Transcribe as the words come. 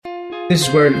This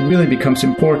is where it really becomes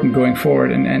important going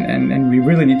forward, and we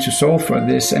really need to solve for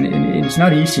this, and it's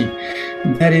not easy.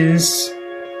 That is,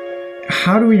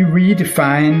 how do we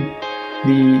redefine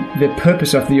the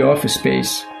purpose of the office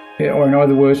space? Or in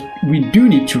other words, we do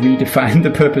need to redefine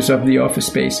the purpose of the office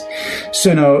space.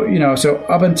 So so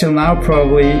up until now,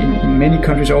 probably in many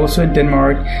countries, also in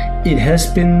Denmark, it has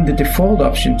been the default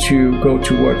option to go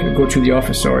to the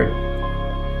office.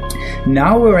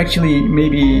 Now we're actually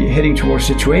maybe heading towards a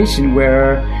situation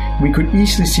where we could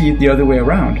easily see it the other way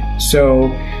around. So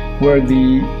where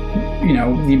the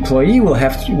employee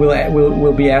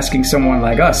will be asking someone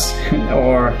like us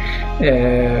or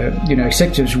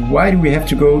executives, why do we have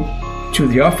to go to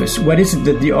the office? What is it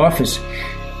that the office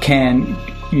can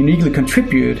uniquely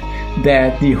contribute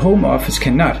that the home office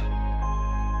cannot?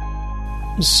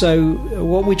 So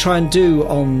what we try and do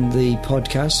on the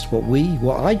podcast,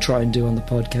 what I try and do on the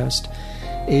podcast,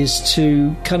 is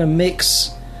to kind of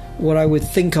mix what I would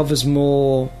think of as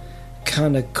more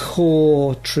kind of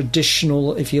core,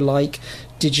 traditional, if you like,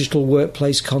 digital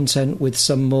workplace content with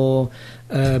some more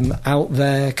out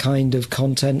there kind of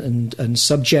content and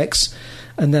subjects.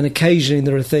 And then occasionally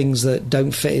there are things that don't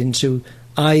fit into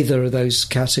either of those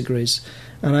categories.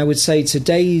 And I would say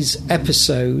today's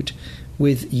episode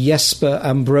with Jesper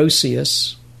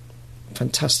Ambrosius,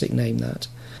 fantastic name that,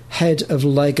 head of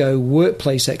Lego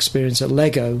workplace experience at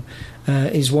Lego,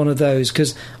 is one of those.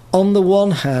 Because on the one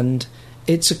hand,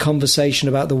 it's a conversation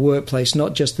about the workplace,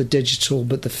 not just the digital,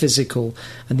 but the physical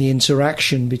and the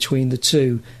interaction between the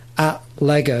two. At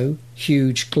Lego,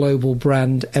 huge global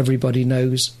brand, everybody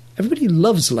knows. Everybody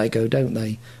loves Lego, don't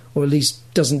they? Or at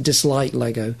least doesn't dislike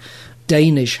Lego.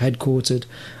 Danish headquartered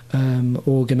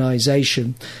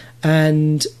organisation.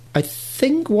 And I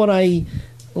think what I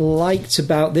liked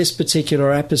about this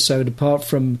particular episode, apart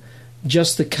from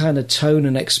just the kind of tone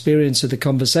and experience of the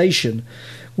conversation,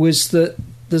 was that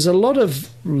there's a lot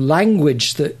of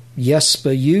language that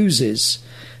Jesper uses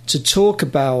to talk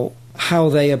about how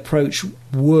they approach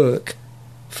work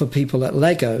for people at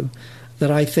Lego that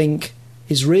I think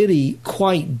is really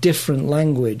quite different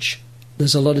language.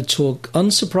 There's a lot of talk,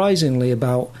 unsurprisingly,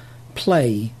 about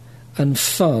play and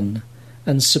fun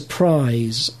and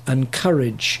surprise and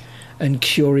courage and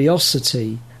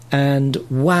curiosity and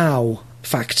wow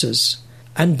factors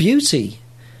and beauty.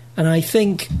 And I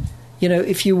think,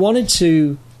 if you wanted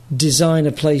to design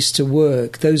a place to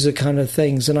work, those are kind of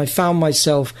things. And I found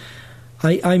myself,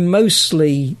 I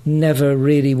mostly never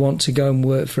really want to go and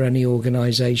work for any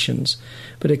organisations,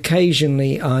 but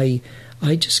occasionally I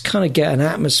just kind of get an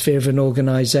atmosphere of an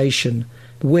organisation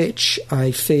which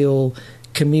I feel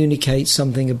communicates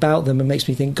something about them and makes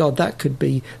me think, God,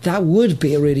 that would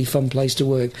be a really fun place to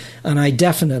work. And I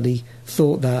definitely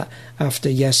thought that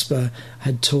after Jesper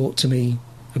had talked to me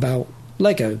about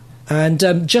Lego.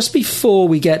 And just before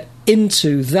we get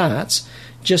into that,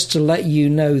 just to let you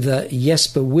know that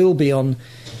Jesper will be on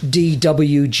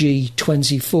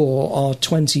DWG24, our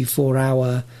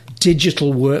 24-hour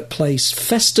digital workplace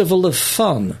festival of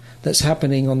fun that's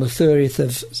happening on the 30th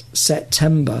of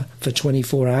September for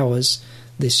 24 hours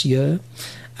this year.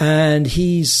 And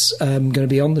he's going to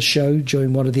be on the show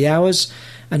during one of the hours.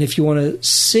 And if you want to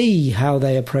see how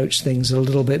they approach things a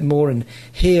little bit more and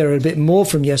hear a bit more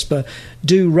from Jesper,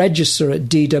 do register at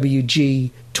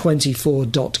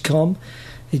dwg24.com.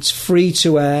 It's free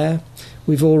to air.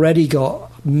 We've already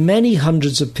got many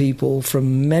hundreds of people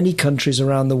from many countries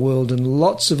around the world and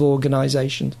lots of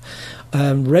organisations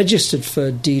registered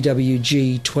for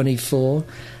DWG24.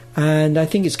 And I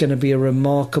think it's going to be a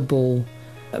remarkable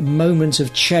moment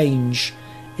of change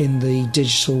in the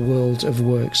digital world of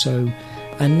work.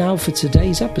 And now for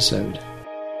today's episode.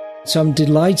 So I'm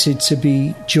delighted to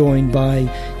be joined by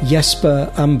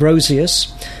Jesper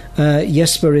Ambrosius.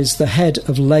 Jesper is the head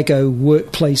of Lego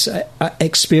Workplace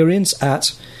Experience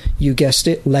at, you guessed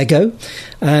it, Lego.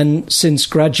 And since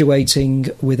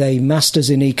graduating with a Master's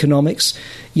in Economics,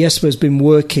 Jesper has been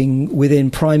working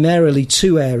within primarily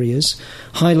two areas: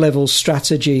 high-level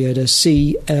strategy at a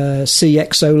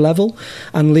CXO level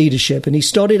and leadership. And he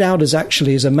started out as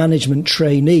a management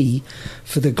trainee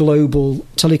for the global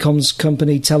telecoms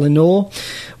company Telenor,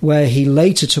 where he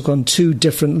later took on two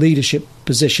different leadership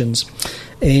positions.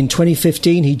 In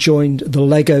 2015, he joined the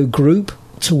Lego Group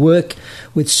to work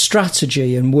with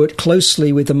strategy and worked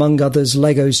closely with, among others,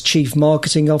 Lego's Chief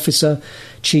Marketing Officer,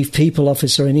 Chief People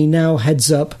Officer, and he now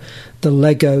heads up the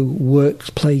Lego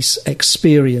Workplace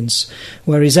Experience,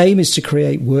 where his aim is to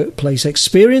create workplace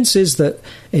experiences that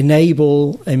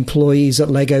enable employees at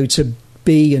Lego to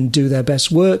be and do their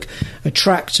best work,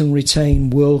 attract and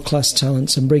retain world-class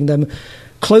talents, and bring them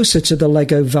closer to the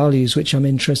Lego values, which I'm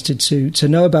interested to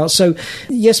know about. So,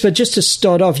 yes, but just to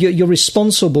start off, you're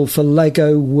responsible for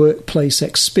Lego Workplace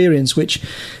Experience, which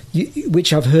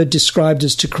I've heard described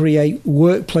as to create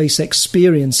workplace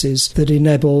experiences that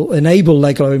enable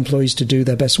Lego employees to do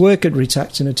their best work, and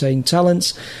attract and attain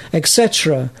talents,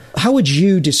 etc. How would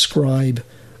you describe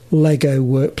Lego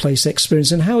Workplace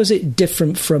Experience, and how is it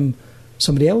different from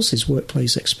somebody else's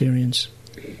workplace experience?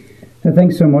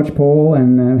 Thanks so much, Paul,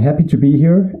 and I'm happy to be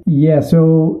here. Yeah,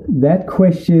 so that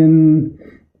question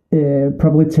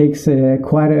probably takes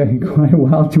quite a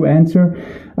while to answer.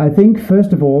 I think,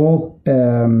 first of all,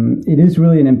 it is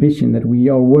really an ambition that we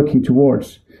are working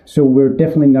towards. So we're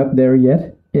definitely not there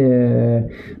yet.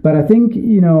 But I think,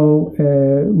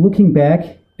 looking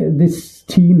back, this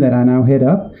team that I now head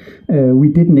up, we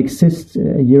didn't exist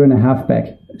a year and a half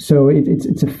back. So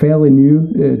it's a fairly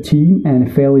new team and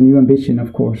a fairly new ambition,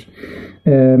 of course.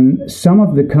 Some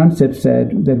of the concepts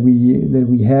that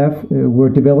we have were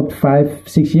developed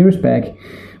 5-6 years back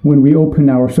when we opened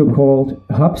our so-called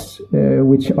hubs,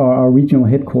 which are our regional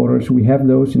headquarters. We have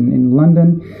those in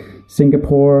London,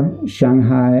 Singapore,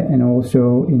 Shanghai, and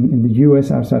also in the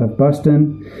US outside of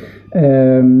Boston.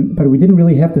 But we didn't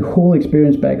really have the whole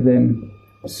experience back then.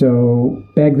 So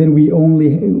back then we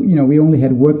only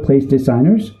had workplace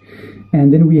designers,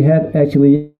 and then we had,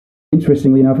 actually,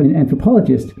 interestingly enough, an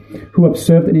anthropologist who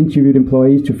observed and interviewed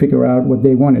employees to figure out what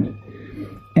they wanted.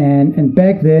 And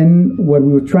back then, what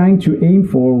we were trying to aim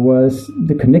for was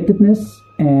the connectedness,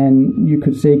 and you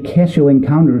could say casual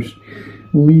encounters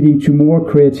leading to more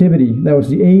creativity. That was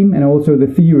the aim, and also the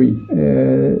theory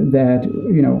that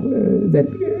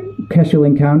casual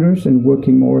encounters and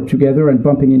working more together and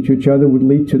bumping into each other would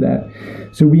lead to that.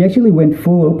 So we actually went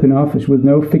full open office with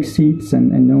no fixed seats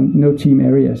and no team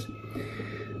areas.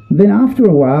 Then after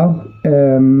a while,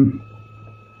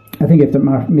 I think after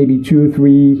maybe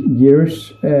 2-3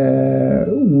 years,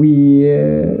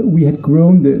 we had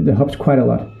grown the hubs quite a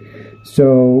lot.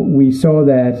 So we saw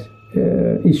that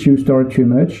issues started to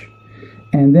emerge.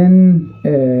 And then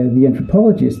the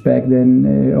anthropologist back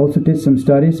then also did some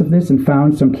studies of this and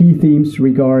found some key themes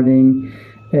regarding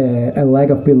a lack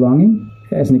of belonging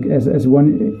as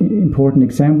one important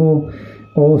example.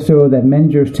 Also that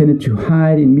managers tended to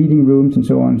hide in meeting rooms and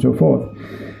so on and so forth.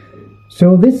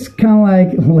 So this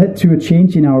kind of led to a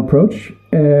change in our approach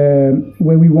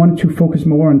where we wanted to focus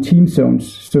more on team zones.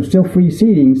 So still free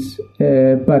seatings,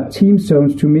 but team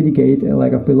zones to mitigate a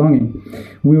lack of belonging.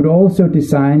 We would also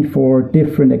design for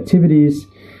different activities,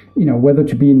 whether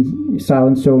to be in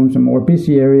silent zones or more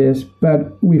busy areas.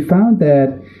 But we found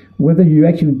that whether you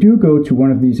actually do go to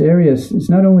one of these areas is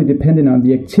not only dependent on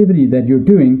the activity that you're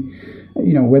doing,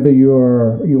 whether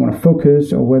you want to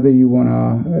focus or whether you want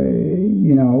to,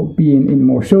 be in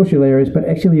more social areas, but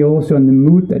actually also in the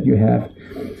mood that you have.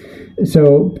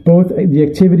 So both the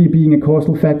activity being a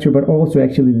causal factor, but also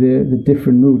actually the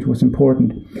different mood was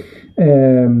important.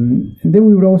 And then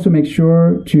we would also make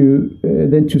sure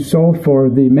to solve for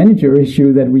the manager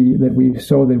issue that we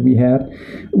saw that we had.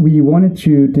 We wanted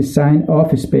to design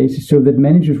office spaces so that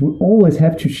managers would always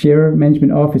have to share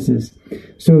management offices.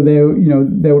 So there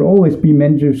would always be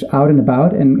managers out and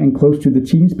about and close to the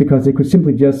teams, because they could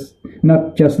simply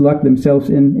not just lock themselves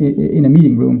in a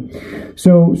meeting room.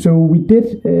 So we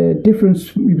did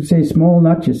different, you could say, small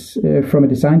nudges from a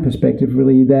design perspective,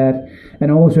 really, that,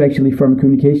 and also actually from a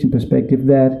communication perspective,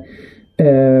 that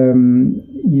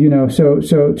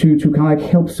so to kind of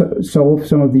help solve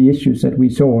some of the issues that we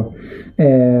saw.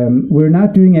 We're now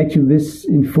doing actually this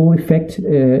in full effect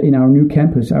in our new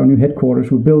campus, our new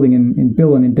headquarters we're building in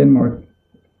Billund in Denmark,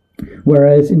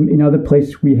 whereas in other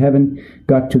places we haven't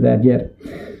got to that yet.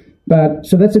 But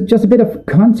so that's just a bit of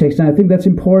context, and I think that's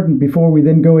important before we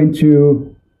then go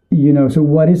into, so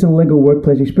what is a Lego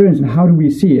workplace experience and how do we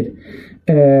see it?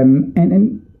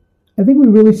 And I think we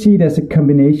really see it as a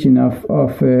combination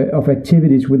of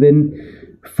activities within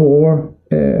 4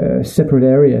 separate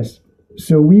areas.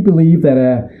 So we believe that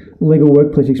a Lego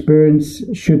workplace experience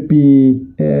should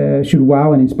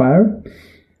wow and inspire.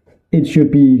 It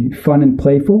should be fun and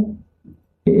playful.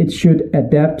 It should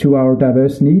adapt to our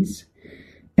diverse needs,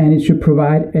 and it should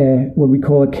provide what we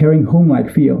call a caring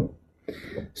home-like feel.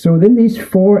 So within these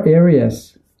 4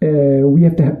 areas, we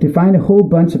have to define a whole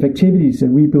bunch of activities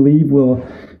that we believe will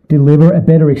deliver a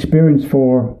better experience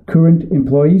for current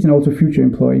employees and also future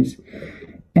employees.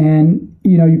 And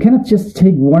you cannot just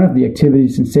take one of the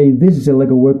activities and say this is a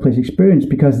Lego workplace experience,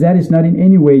 because that is not in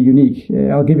any way unique.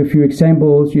 I'll give a few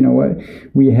examples.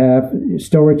 We have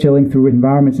storytelling through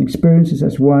environments and experiences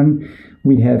as one.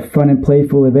 We have fun and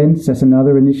playful events as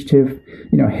another initiative.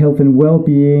 Health and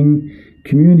well-being,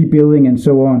 community building, and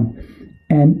so on.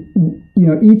 And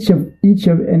each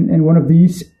of and one of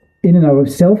these in and of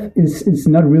itself is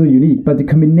not really unique, but the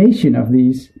combination of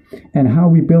these and how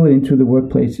we build it into the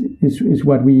workplace is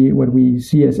what we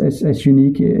see as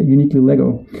uniquely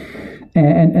Lego.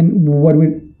 And what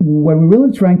we're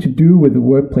really trying to do with the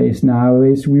workplace now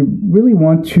is we really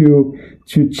want to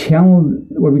channel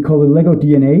what we call the Lego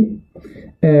DNA.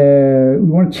 We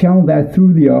want to channel that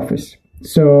through the office.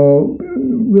 So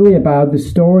really about the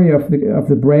story of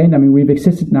the brand. I mean, we've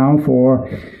existed now for,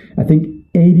 I think,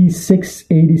 86,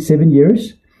 87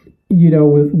 years,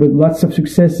 with lots of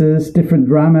successes, different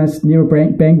dramas, near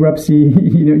bankruptcy,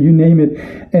 you name it.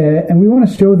 And we want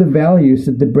to show the values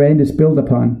that the brand is built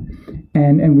upon.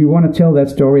 And we want to tell that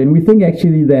story. And we think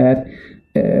actually that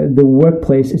the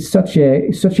workplace is such a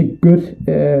good,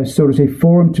 so to say,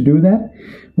 forum to do that.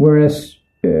 Whereas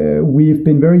we've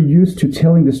been very used to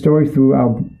telling the story through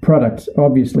our products,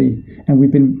 obviously, and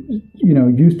we've been,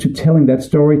 used to telling that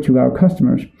story to our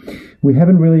customers. We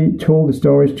haven't really told the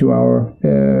stories to our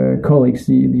colleagues,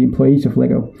 the employees of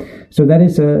Lego. So that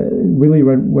is really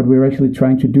what we're actually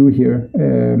trying to do here.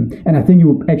 And I think it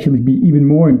will actually be even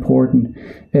more important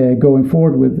going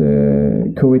forward with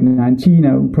COVID-19.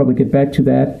 I'll probably get back to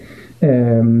that.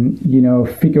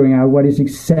 Figuring out what is the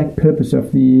exact purpose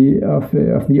of the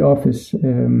office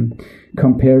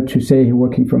compared to, say,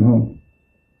 working from home.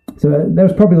 So that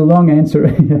was probably the long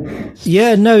answer.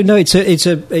 Yeah, no,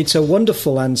 it's a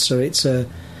wonderful answer.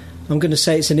 I'm going to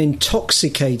say it's an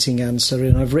intoxicating answer,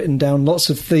 and I've written down lots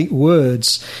of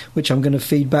words which I'm going to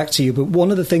feed back to you. But one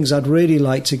of the things I'd really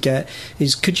like to get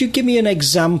is, could you give me an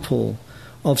example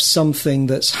of something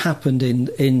that's happened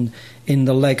in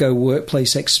the Lego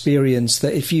workplace experience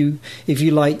that if you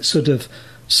like sort of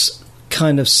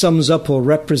kind of sums up or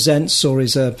represents or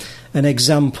is an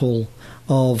example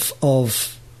of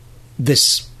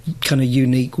this kind of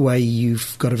unique way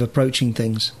you've got of approaching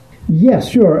things? Yeah,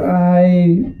 sure.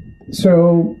 I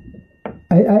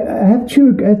have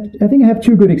two. I think I have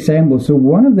two good examples. So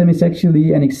one of them is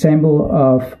actually an example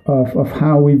of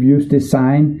how we've used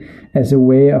design as a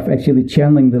way of actually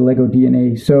channeling the Lego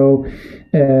DNA. So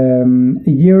a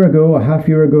year ago, a half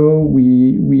year ago,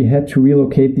 we had to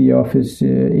relocate the office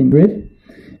in Madrid,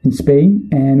 in Spain,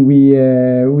 and we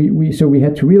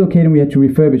had to relocate and we had to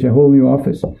refurbish a whole new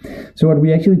office. So what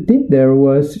we actually did there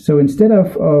was, so instead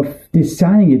of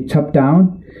designing it top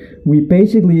down, we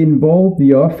basically involved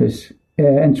the office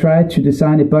and tried to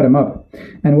design it bottom up.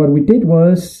 And what we did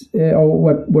was,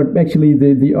 what actually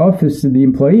the office, the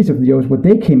employees of the office, what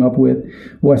they came up with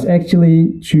was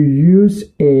actually to use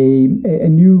a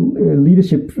new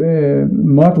leadership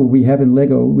model we have in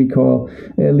Lego, we call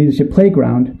Leadership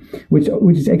Playground, which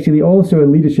is actually also a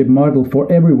leadership model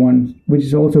for everyone, which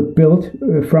is also built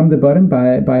from the bottom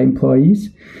by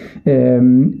employees.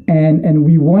 And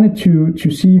we wanted to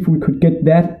see if we could get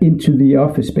that into the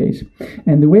office space.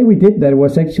 And the way we did that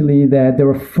was actually that there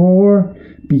were 4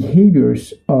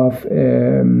 behaviors of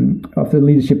the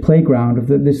Leadership Playground, of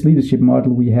this leadership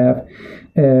model we have,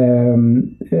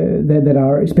 that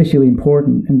are especially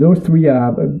important. And those 3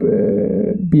 are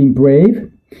being brave,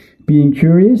 being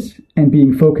curious, and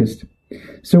being focused.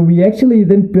 So we actually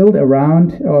then built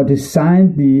around or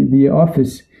designed the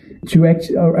office to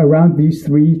around these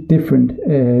 3 different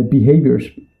behaviors.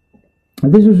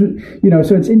 This is,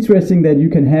 so it's interesting that you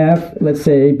can have, let's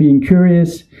say, being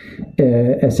curious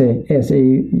as a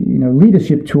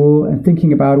leadership tool, and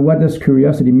thinking about what does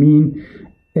curiosity mean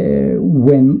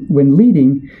when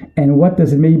leading, and what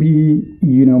does it maybe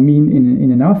mean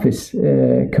in an office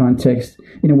context,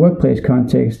 in a workplace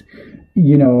context,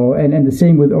 and the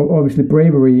same with obviously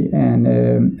bravery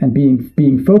and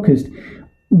being focused.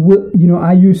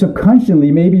 Are you subconsciously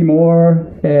maybe more,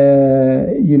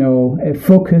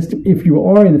 focused? If you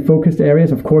are in the focused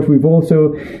areas, of course, we've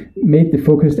also made the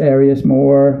focused areas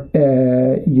more,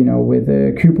 with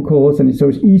cubicles, and so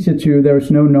it's easier there's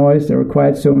no noise, there are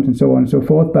quiet zones, and so on and so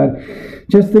forth. But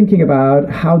just thinking about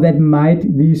how that might,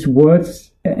 these words,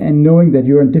 and knowing that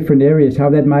you're in different areas, how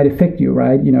that might affect you,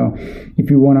 right?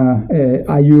 If you want to,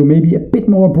 are you maybe a bit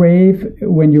more brave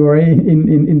when you are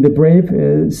in the brave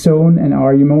zone, and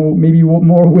are you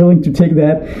more willing to take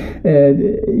that,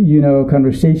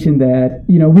 conversation that,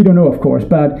 we don't know, of course.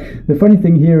 But the funny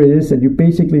thing here is that you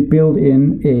basically build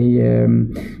in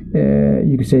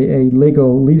you could say a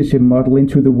Lego leadership model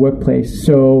into the workplace.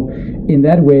 So in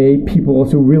that way, people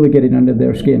also really get it under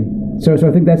their skin. So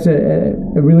I think that's a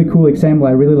really cool example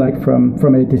I really like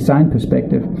from a design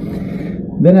perspective.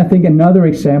 Then I think another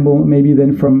example, maybe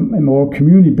then from a more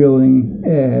community building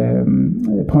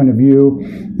point of view,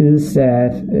 is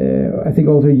that I think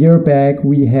also a year back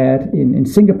we had in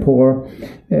Singapore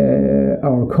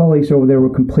our colleagues over there were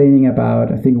complaining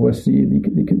about, I think it was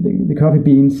the coffee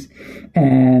beans,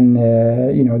 and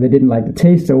they didn't like the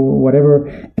taste or whatever.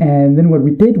 And then what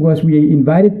we did was we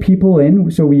invited people in.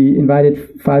 So we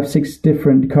invited 5-6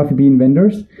 different coffee bean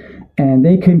vendors, and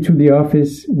they came to the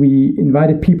office. We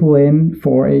invited people in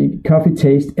for a coffee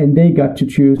taste, and they got to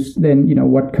choose then,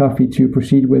 what coffee to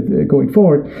proceed with going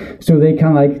forward. So they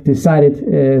kind of like decided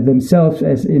themselves,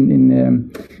 as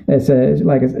as a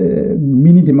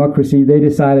mini democracy. They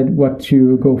decided what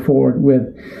to go forward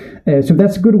with. So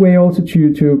that's a good way also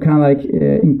to kind of like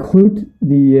include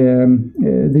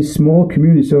this small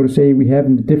community, so to say, we have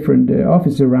in the different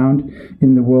offices around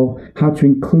in the world, how to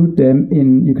include them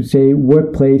in, you could say,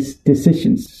 workplace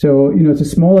decisions. So, it's a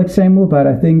small example, but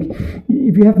I think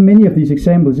if you have many of these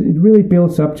examples, it really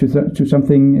builds up to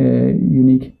something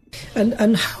unique.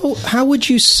 And how would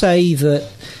you say that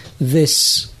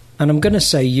this, and I'm going to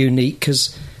say unique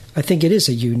because I think it is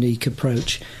a unique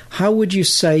approach, how would you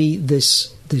say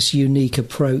this unique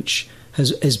approach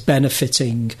is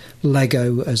benefiting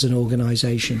Lego as an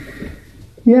organization?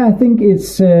 Yeah, I think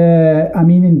it's,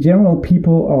 in general,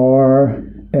 people are,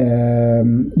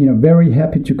 very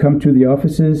happy to come to the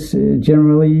offices.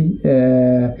 Generally,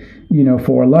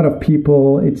 for a lot of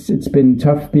people, it's been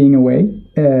tough being away.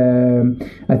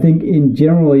 I think in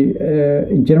general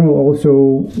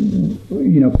also,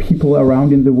 people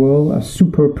around in the world are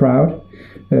super proud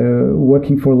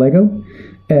working for Lego.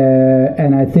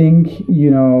 And I think,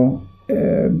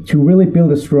 to really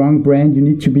build a strong brand, you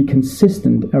need to be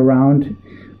consistent around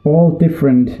all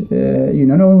different,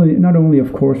 not only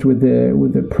of course with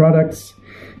the products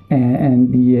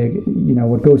and the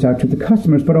what goes out to the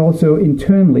customers, but also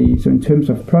internally. So in terms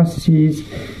of processes,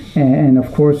 and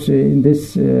of course in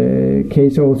this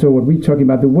case also what we're talking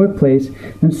about, the workplace.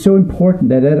 And it's so important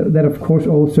that of course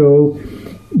also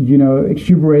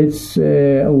exuberates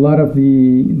a lot of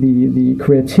the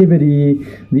creativity,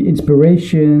 the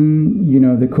inspiration,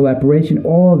 the collaboration,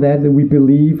 all that we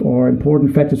believe are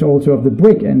important factors also of the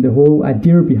brick and the whole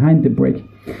idea behind the brick.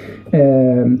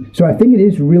 So I think it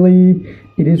is really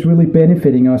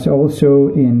benefiting us also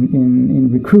in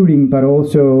recruiting, but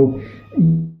also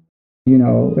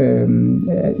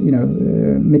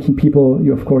making people,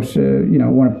 of course,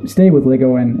 want to stay with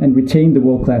Lego and retain the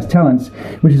world-class talents,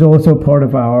 which is also part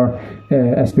of our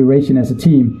aspiration as a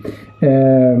team.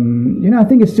 I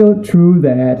think it's still true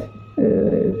that,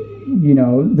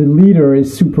 the leader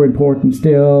is super important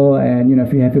still. And,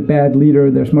 if you have a bad leader,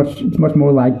 it's much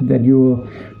more likely that you will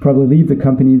probably leave the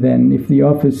company than if the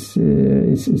office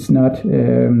is not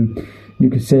you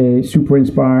could say super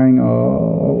inspiring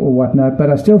or whatnot.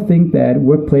 But I still think that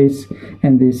workplace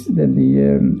and the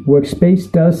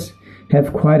workspace does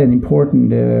have quite an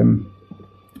important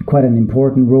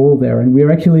role there. And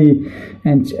we're actually,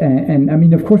 and I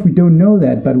mean, of course we don't know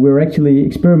that, but we're actually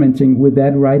experimenting with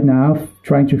that right now,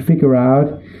 trying to figure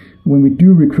out when we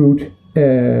do recruit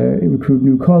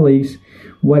new colleagues,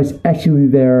 what is actually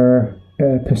their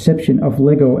perception of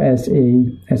Lego as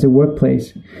a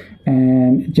workplace.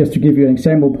 And just to give you an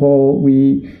example, Paul,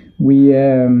 we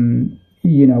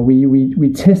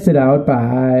tested out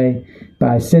by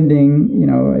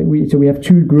sending, so we have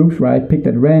 2 groups, right, picked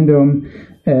at random,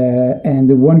 and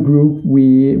the one group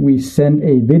we sent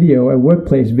a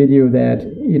workplace video that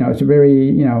it's a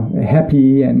very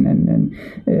happy and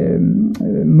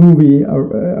movie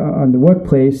on the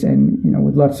workplace, and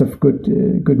with lots of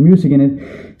good music in it.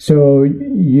 So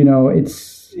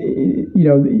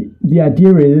the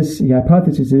idea is, the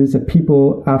hypothesis is that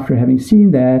people, after having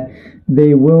seen that,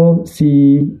 they will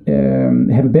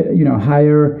have a bit,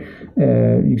 higher,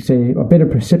 you could say, a better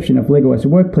perception of Lego as a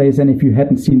workplace than if you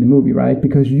hadn't seen the movie, right?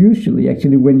 Because usually,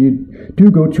 actually, when you do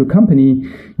go to a company,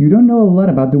 you don't know a lot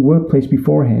about the workplace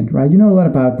beforehand, right? You know a lot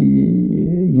about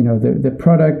the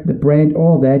product, the brand,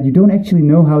 all that. You don't actually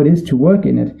know how it is to work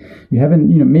in it. You haven't,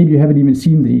 maybe you haven't even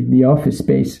seen the office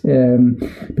space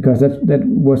because that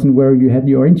wasn't where you had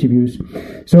your interviews.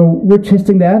 So we're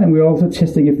testing that, and we're also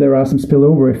testing if there are some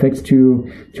spillover effects to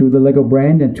the Lego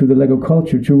brand and to the Lego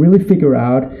culture, to really figure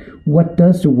out what role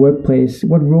does the workplace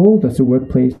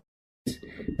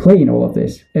play in all of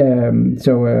this.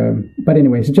 But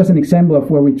anyway, so just an example of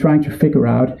where we're trying to figure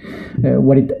out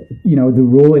what it, the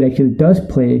role it actually does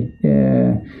play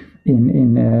in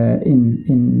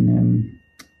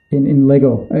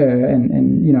Lego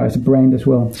and as a brand as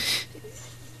well.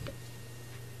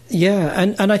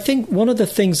 Yeah, and I think one of the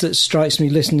things that strikes me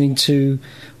listening to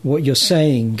what you're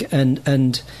saying and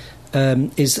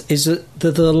is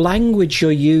that the language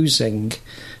you're using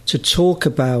to talk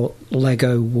about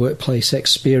Lego workplace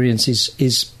experiences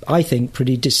is, I think,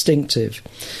 pretty distinctive.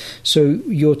 So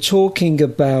you're talking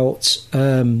about,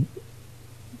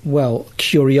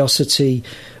 curiosity,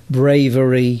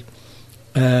 bravery,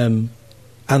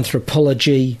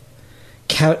 anthropology,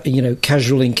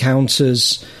 casual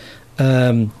encounters,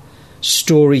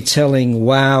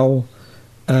 storytelling,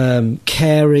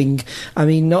 caring. I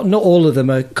mean, not all of them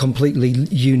are completely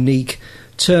unique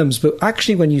terms, but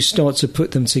actually when you start to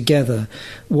put them together,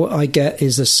 what I get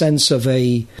is a sense of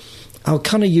I'll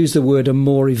kind of use the word, a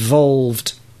more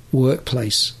evolved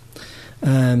workplace.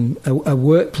 A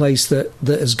workplace that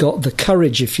has got the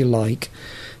courage, if you like,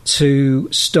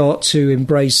 to start to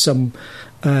embrace some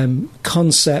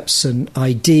concepts and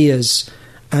ideas.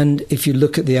 And if you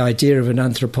look at the idea of an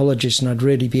anthropologist, and I'd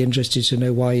really be interested to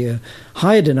know why you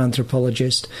hired an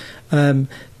anthropologist,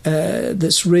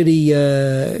 that's really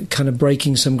kind of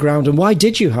breaking some ground. And why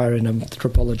did you hire an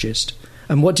anthropologist?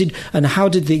 And how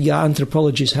did the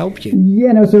anthropologist help you?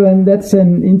 And that's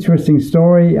an interesting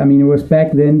story. I mean, it was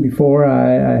back then before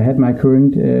I had my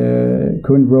current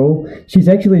role. She's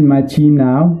actually in my team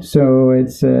now, so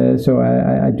it's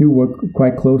I do work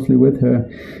quite closely with her.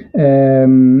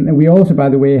 And we also, by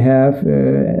the way, have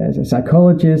as a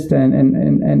psychologist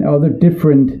and other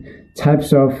different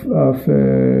types of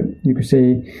you could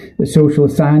say the social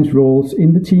science roles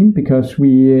in the team, because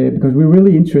we're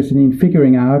really interested in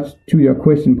figuring out, to your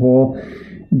question, Paul,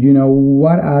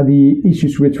 what are the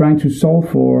issues we're trying to solve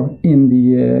for in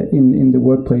the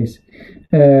workplace.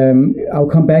 I'll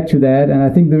come back to that, and I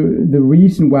think the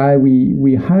reason why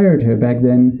we hired her back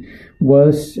then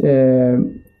was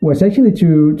actually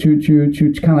to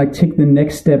kind of like take the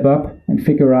next step up and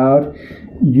figure out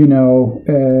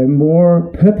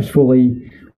more purposefully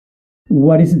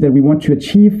what is it that we want to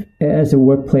achieve as a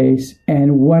workplace,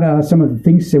 and what are some of the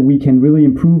things that we can really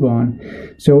improve on.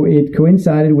 So it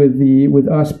coincided with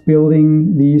us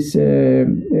building these 3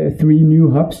 new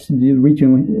hubs, the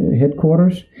regional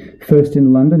headquarters, first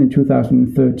in London in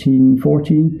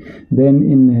 2013-14, then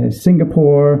in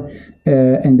Singapore,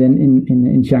 and then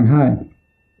in Shanghai.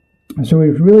 So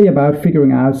it's really about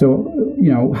figuring out,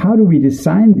 how do we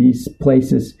design these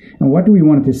places, and what do we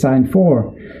want to design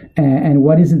for, and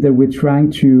what is it that we're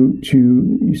trying to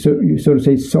so to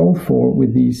say solve for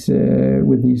with these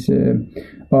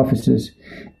offices.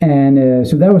 And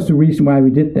so that was the reason why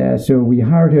we did that. So we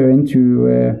hired her in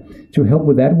to help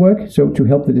with that work, so to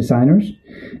help the designers,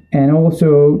 and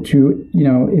also to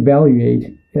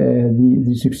evaluate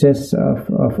the success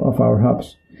of our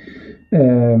hubs.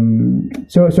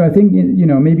 So I think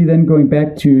maybe then going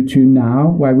back to now,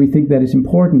 why we think that is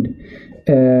important.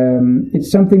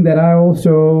 It's something that I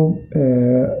also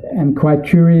am quite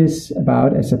curious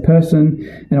about as a person,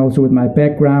 and also with my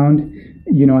background.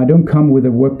 I don't come with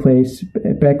a workplace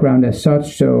background as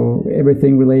such, so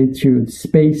everything related to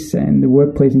space and the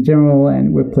workplace in general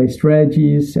and workplace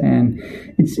strategies, and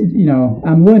it's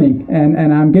I'm learning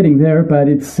and I'm getting there, but I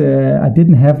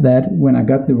didn't have that when I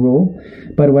got the role.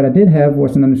 But what I did have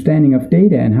was an understanding of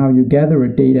data and how you gather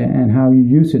data and how you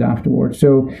use it afterwards.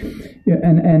 So,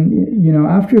 and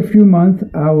after a few months,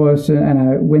 I was and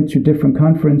I went to different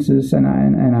conferences and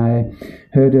I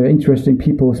heard interesting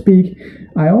people speak.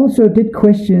 I also did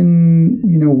question,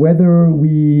 whether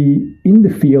we in the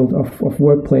field of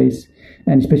workplace,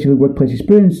 and especially workplace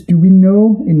experience, do we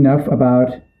know enough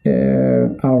about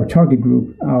our target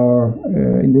group,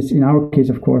 in our case,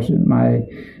 of course, my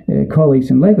colleagues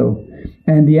in Lego.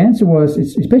 And the answer was,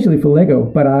 especially for Lego,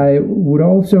 but I would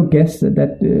also guess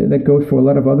that goes for a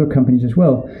lot of other companies as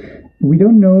well. We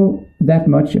don't know that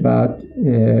much about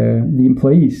the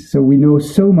employees. So we know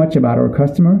so much about our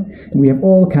customer, and we have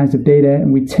all kinds of data,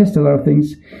 and we test a lot of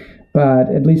things. But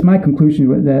at least my conclusion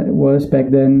was back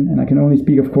then, and I can only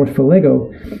speak, of course, for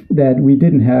Lego, that we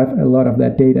didn't have a lot of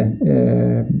that data.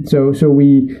 So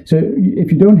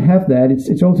if you don't have that,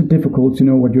 it's also difficult to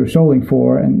know what you're solving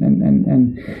for,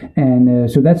 and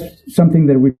so that's something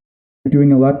that we're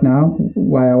doing a lot now.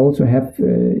 Why I also have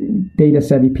data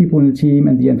savvy people in the team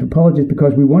and the anthropologists,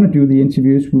 because we want to do the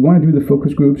interviews, we want to do the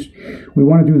focus groups, we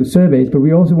want to do the surveys, but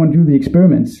we also want to do the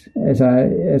experiments. As I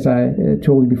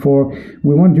told you before,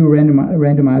 we want to do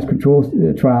randomized control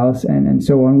trials and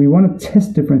so on. We want to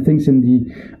test different things in the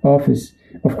office,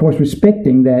 of course,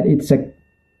 respecting that it's a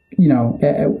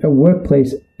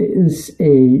workplace is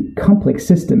a complex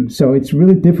system, so it's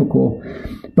really difficult.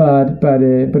 But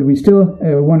we still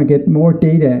want to get more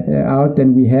data out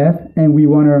than we have, and we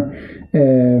want to,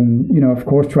 of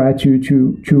course, try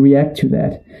to react to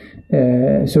that.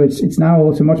 So it's now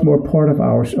also much more part of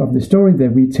the story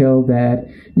that we tell, that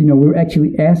we're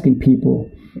actually asking people.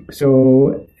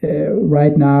 So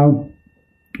right now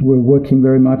we're working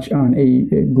very much on a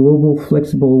global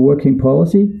flexible working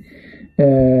policy.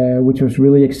 which was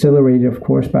really accelerated, of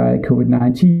course, by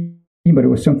COVID-19. But it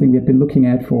was something we had been looking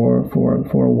at for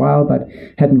a while, but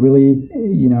hadn't really,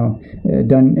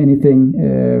 done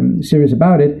anything serious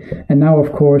about it. And now,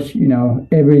 of course,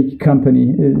 every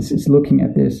company is looking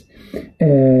at this.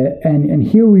 And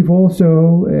here we've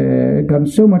also gotten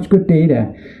so much good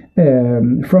data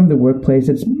from the workplace.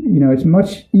 It's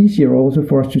much easier also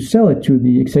for us to sell it to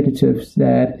the executives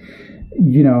that,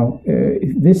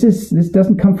 this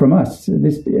doesn't come from us.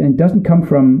 It doesn't come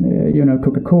from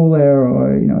Coca-Cola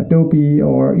or Adobe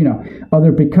or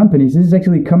other big companies. This is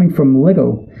actually coming from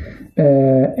Lego,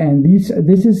 and this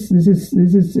is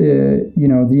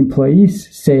the employees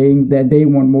saying that they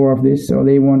want more of this or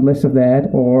they want less of that,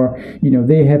 or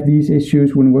they have these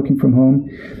issues when working from home,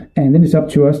 and then it's up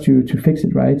to us to fix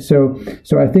it, right? So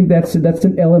I think that's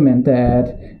an element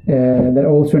that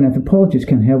also an anthropologist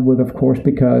can help with, of course,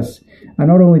 because I'm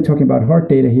not only talking about hard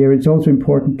data here. It's also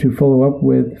important to follow up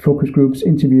with focus groups,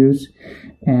 interviews,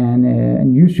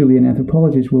 and usually an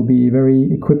anthropologist will be very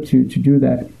equipped to do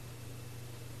that.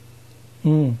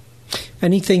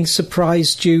 Anything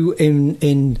surprised you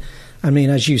in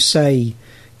as you say,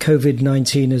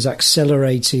 COVID-19 has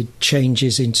accelerated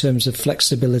changes in terms of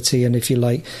flexibility and, if you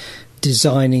like,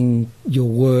 designing your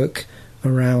work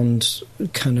around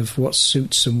kind of what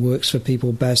suits and works for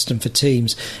people best and for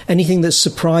teams. Anything that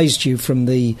surprised you from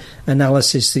the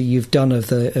analysis that you've done of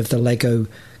the Lego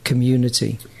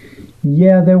community?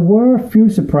 Yeah, there were a few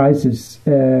surprises,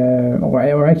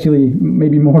 or actually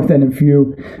maybe more than a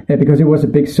few, because it was a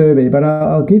big survey. But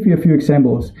I'll give you a few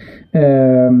examples.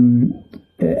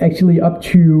 Actually, up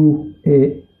to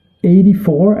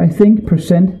 84, I think,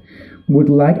 % would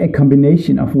like a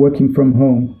combination of working from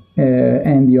home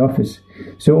and the office.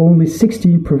 So only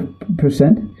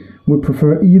 16% would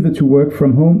prefer either to work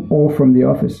from home or from the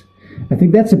office. I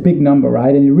think that's a big number,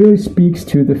 right? And it really speaks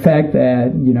to the fact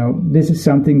that, this is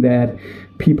something that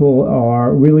people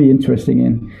are really interested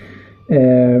in.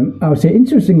 I would say,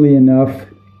 interestingly enough,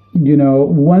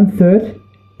 1/3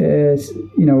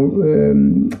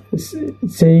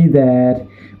 say that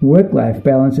work-life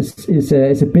balance is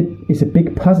a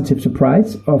big positive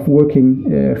surprise of working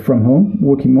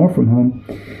working more from home,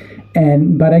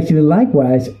 but actually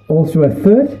likewise, also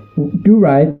 1/3 do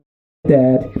write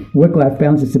that work-life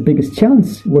balance is the biggest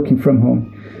challenge working from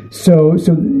home. So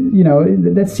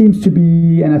that seems to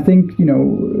be, and I think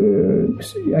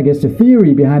I guess the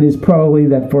theory behind it is probably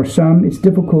that for some it's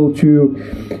difficult to,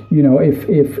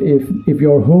 if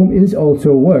your home is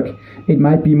also work, it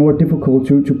might be more difficult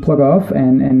to plug off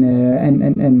and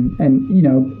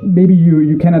maybe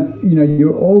you cannot,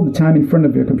 you're all the time in front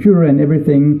of your computer and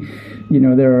everything.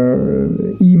 There are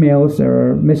emails, there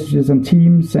are messages on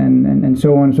Teams and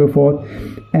so on and so forth.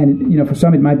 And, for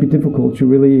some it might be difficult to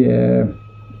really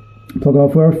plug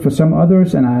off work. For some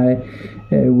others, and I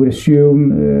would assume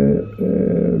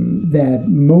that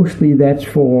mostly that's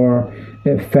for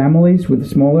families with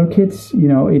smaller kids.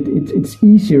 It's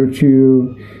easier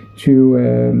to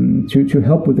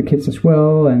help with the kids as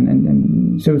well.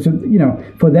 And so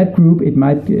for that group, it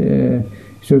might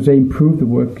so they improve the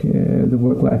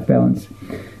work-life balance.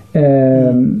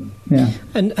 Yeah.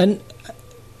 And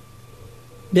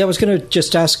I was going to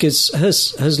just ask: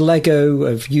 has Lego,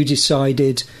 have you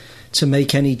decided to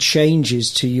make any changes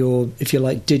to your, if you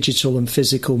like, digital and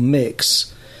physical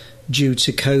mix due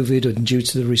to COVID and due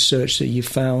to the research that you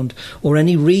found, or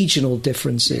any regional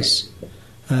differences?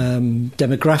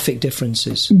 Demographic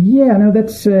differences? Yeah, no,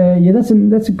 that's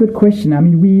a good question. I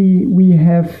mean, we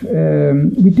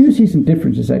do see some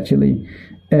differences actually,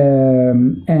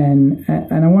 and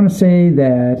I want to say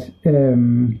that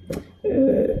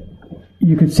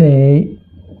you could say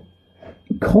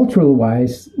cultural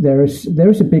wise there is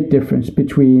a big difference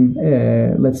between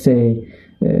let's say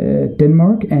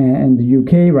Denmark and the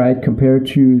UK, right, compared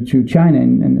to China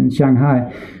and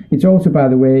Shanghai. It's also, by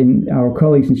the way, our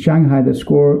colleagues in Shanghai that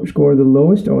score the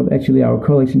lowest, or actually our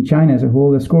colleagues in China as a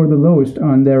whole that score the lowest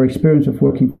on their experience of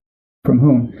working from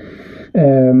home.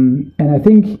 And I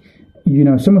think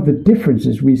some of the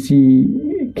differences we see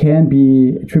can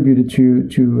be attributed to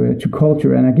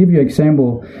culture. And I'll give you an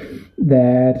example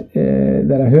that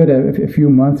I heard a few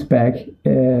months back.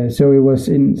 So it was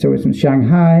in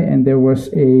Shanghai, and there was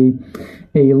a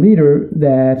leader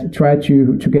that tried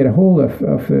to get a hold of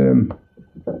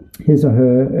his or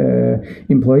her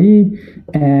employee,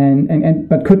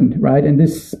 but couldn't, right? And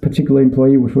this particular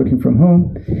employee was working from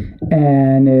home,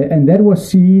 and that was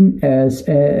seen as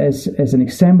an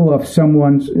example of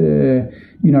someone's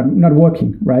not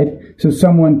working, right? So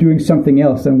someone doing something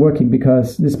else than working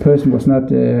because this person was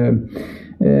not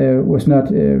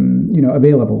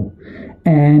available.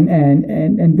 and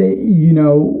they,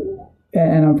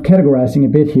 and I'm categorizing a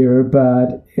bit here,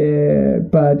 but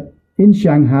in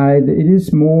Shanghai it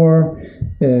is more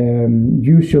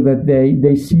usual that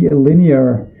they see a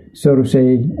linear, so to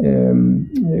say,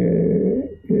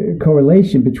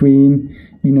 correlation between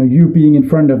you being in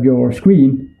front of your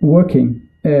screen working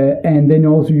and then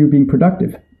also you being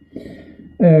productive,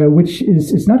 which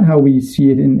is not how we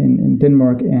see it in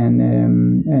Denmark and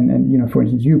for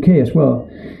instance UK as well.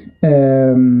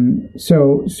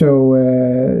 So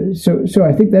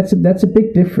I think that's a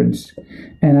big difference,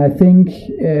 and I think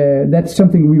that's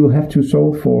something we will have to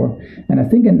solve for. And I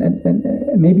think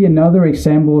maybe another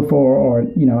example or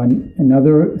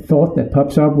another thought that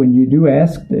pops up when you do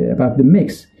ask about the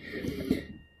mix,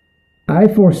 I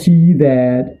foresee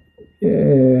that,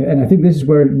 and I think this is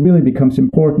where it really becomes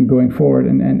important going forward,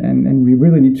 and we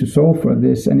really need to solve for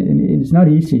this, and it's not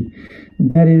easy.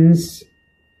 That is,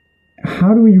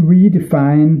 how do we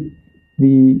redefine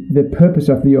the purpose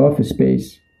of the office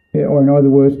space? Or in other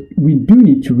words, we do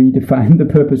need to redefine the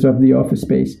purpose of the office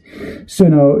space. So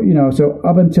so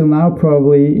up until now,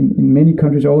 probably in many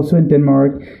countries, also in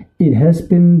Denmark, it has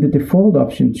been the default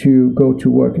option to go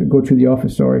to the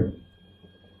office.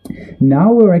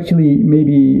 Now we're actually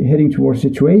maybe heading towards a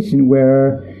situation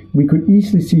where we could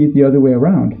easily see it the other way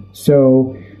around.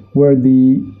 So where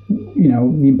the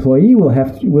employee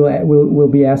will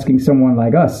be asking someone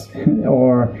like us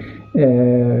or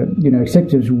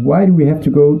executives, why do we have to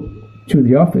go to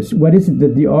the office? What is it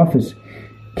that the office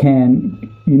can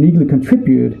uniquely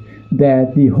contribute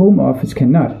that the home office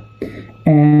cannot?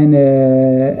 And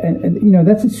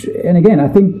that's, and again, I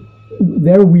think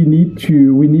there we need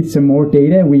some more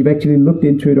data. We've actually looked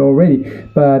into it already,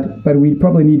 but we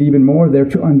probably need even more there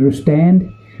to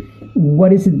understand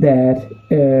what is it that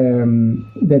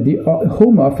the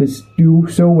home office do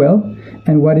so well,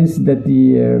 and what is that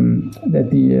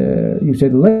you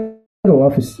said Lego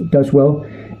office does well,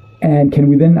 and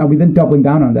are we then doubling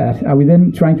down on that? Are we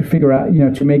then trying to figure out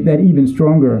to make that even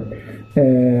stronger?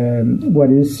 What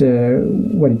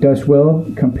it does well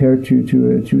compared to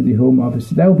the home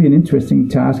office? That would be an interesting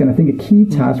task, and I think a key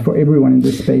task for everyone in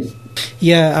this space.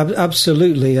 Yeah,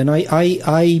 absolutely. And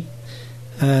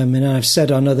and I've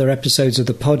said on other episodes of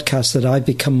the podcast that I've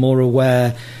become more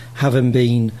aware, having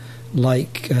been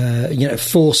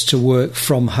forced to work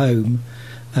from home,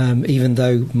 even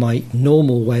though my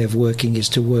normal way of working is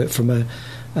to work from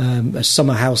a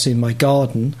summer house in my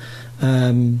garden.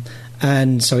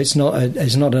 And so it's not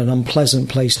an unpleasant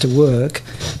place to work.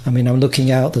 I mean, I'm looking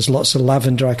out, there's lots of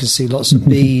lavender, I can see lots of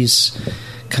bees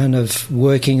kind of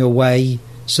working away.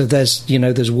 So there's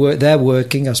work, they're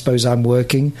working, I suppose I'm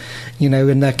working,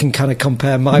 and they can kind of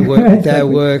compare my work with their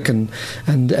work, and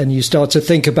you start to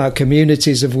think about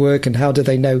communities of work and how do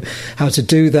they know how to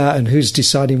do that, and who's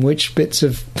deciding which bits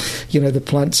of, the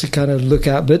plants to kind of look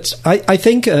at. But I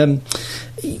think,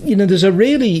 there's a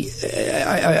really,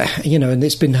 and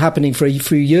it's been happening for a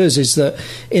few years, is that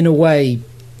in a way,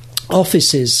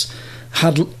 offices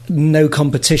had no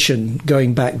competition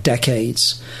going back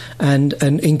decades, and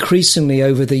increasingly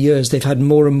over the years they've had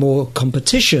more and more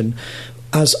competition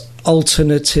as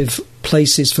alternative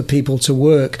places for people to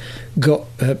work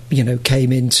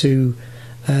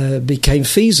became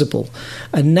feasible.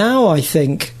 And now I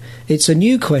think it's a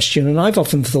new question, and I've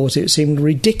often thought it seemed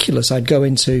ridiculous. I'd go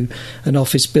into an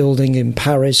office building in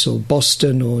Paris or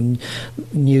Boston or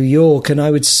New York, and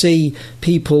I would see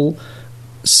people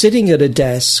sitting at a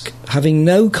desk, having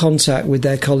no contact with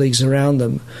their colleagues around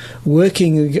them,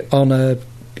 working on a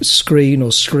screen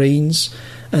or screens,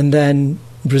 and then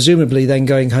presumably then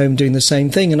going home doing the same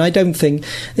thing. And I don't think,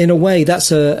 in a way,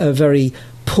 that's a very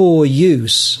poor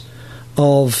use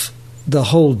of the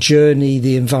whole journey,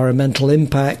 the environmental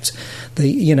impact,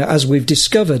 as we've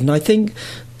discovered. And I think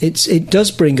it does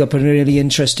bring up a really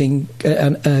interesting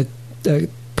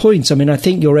point. I mean, I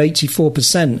think your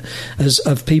 84%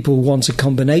 of people want a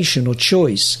combination or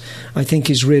choice, I think,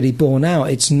 is really borne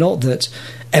out. It's not that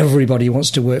everybody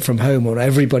wants to work from home or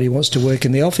everybody wants to work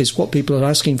in the office. What people are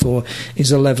asking for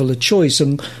is a level of choice.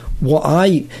 And what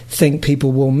I think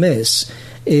people will miss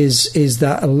is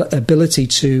that ability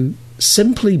to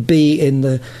simply be in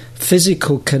the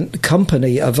physical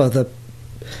company of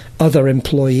other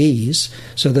employees.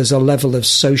 So there's a level of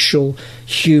social,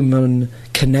 human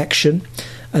connection.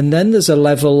 And then there's a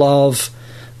level of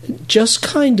just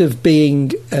kind of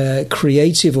being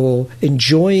creative or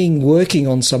enjoying working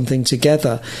on something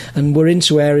together. And we're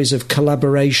into areas of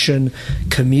collaboration,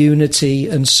 community,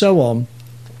 and so on.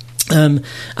 And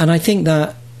I think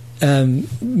that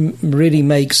really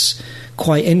makes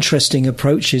quite interesting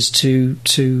approaches to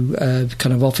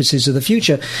kind of offices of the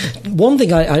future. One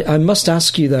thing I must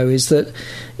ask you, though, is that,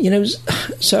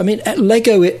 so I mean,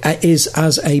 Lego is,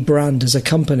 as a brand, as a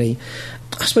company,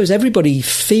 I suppose everybody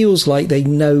feels like they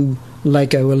know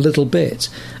Lego a little bit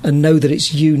and know that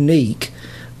it's unique.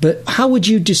 But how would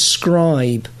you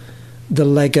describe the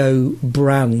Lego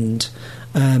brand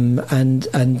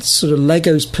and sort of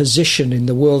Lego's position in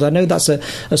the world? I know that's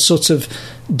a sort of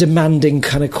demanding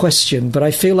kind of question, but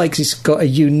I feel like it's got a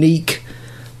unique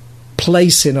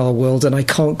place in our world, and I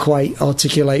can't quite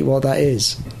articulate what that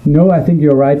is. No, I think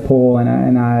you're right, Paul.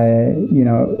 And I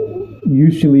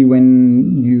usually when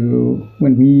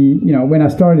I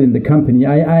started in the company,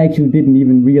 I actually didn't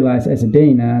even realize as a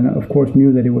Dane, and of course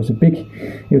knew that it was a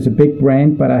big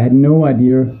brand, but I had no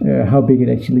idea how big it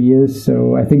actually is.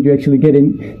 So I think you actually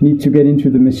need to get into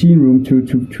the machine room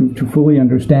to fully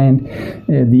understand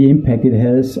the impact it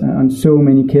has on so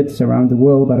many kids around the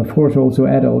world, but of course also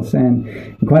adults, and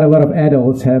quite a lot of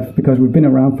adults have, because we've been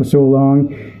around for so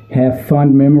long, have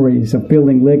fond memories of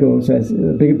building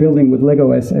building with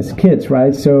Lego as kids,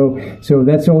 right? So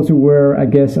that's also where I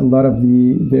guess a lot of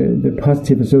the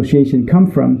positive association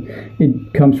come from.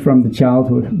 It comes from the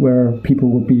childhood where people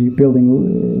will be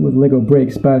building with Lego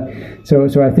bricks. But so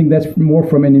I think that's more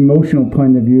from an emotional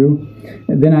point of view.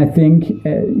 And then I think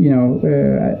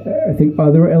I think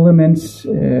other elements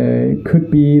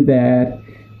could be that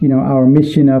our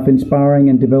mission of inspiring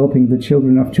and developing the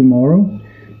children of tomorrow.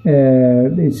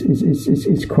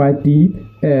 It's quite deep,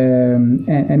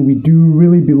 and we do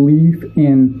really believe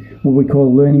in what we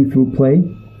call learning through play,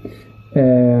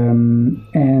 and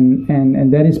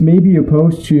that is maybe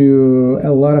opposed to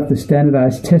a lot of the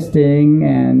standardized testing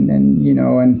and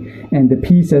the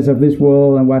PISAs of this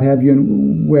world and what have you,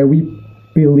 and where we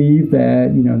believe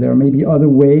that there are maybe other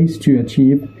ways to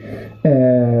achieve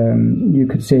you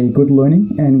could say good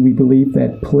learning, and we believe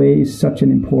that play is such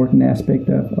an important aspect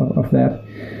of that,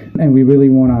 and we really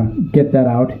want to get that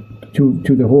out to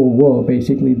the whole world,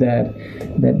 basically, that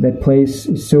play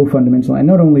is so fundamental, and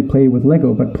not only play with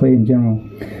Lego but play in general.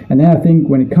 And then I think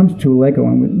when it comes to Lego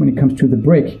and when it comes to the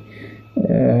brick,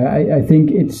 I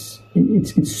think it's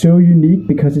so unique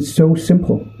because it's so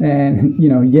simple, and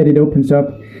yet it opens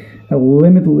up a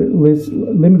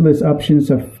limitless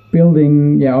options of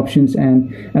building options,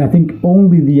 and I think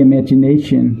only the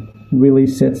imagination really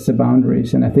sets the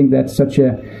boundaries. And I think that's such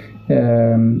a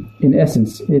in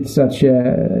essence, it's such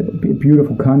a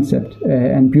beautiful concept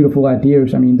and beautiful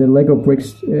ideas. I mean, the Lego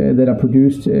bricks that are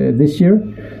produced this year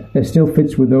still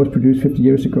fits with those produced 50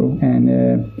 years ago,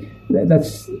 and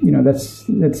that's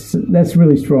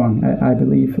really strong, I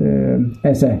believe,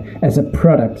 as a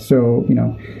product. So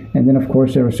and then of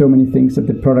course there are so many things that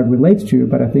the product relates to,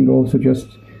 but I think also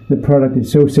just the product is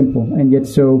so simple and yet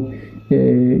so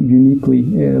uniquely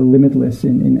limitless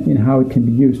in how it can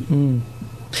be used.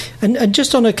 And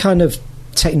just on a kind of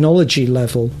technology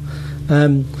level,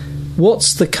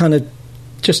 what's the kind of,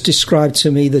 just describe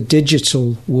to me the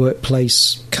digital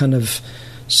workplace kind of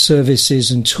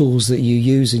services and tools that you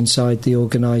use inside the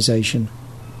organization?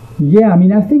 Yeah, I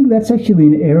mean, I think that's actually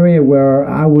an area where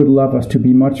I would love us to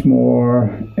be much more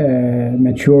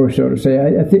mature, so to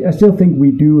say. I still think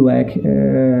we do lack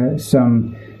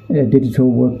some digital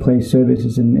workplace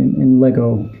services in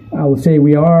Lego. I would say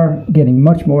we are getting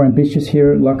much more ambitious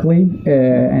here, luckily.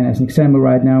 And as an example,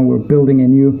 right now we're building a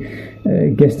new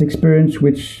guest experience,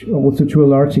 which also to a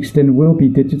large extent will be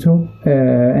digital,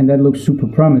 and that looks super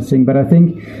promising. But I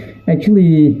think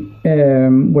actually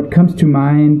what comes to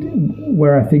mind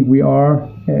where I think we are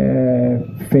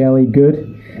fairly good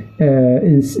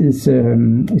is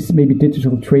maybe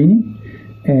digital training.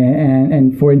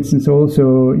 And for instance,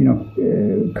 also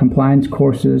compliance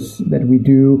courses that we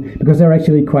do, because they're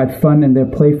actually quite fun and they're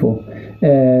playful.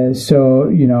 So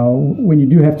when you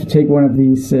do have to take one of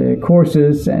these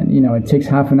courses, and it takes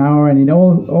half an hour, and it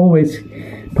always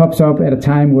pops up at a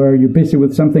time where you're busy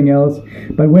with something else.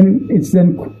 But when it's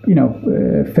then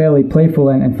fairly playful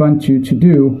and fun to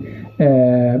do,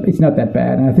 it's not that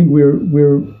bad. And I think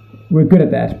we're good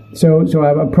at that. So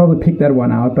I'll probably pick that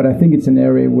one out, but I think it's an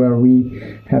area where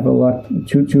we have a lot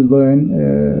to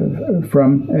learn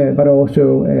from, but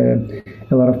also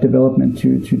a lot of development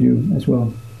to do as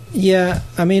well. Yeah,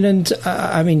 I mean,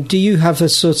 do you have a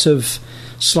sort of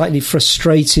slightly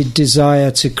frustrated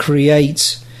desire to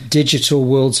create digital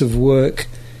worlds of work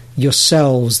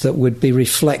yourselves that would be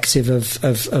reflective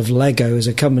of Lego as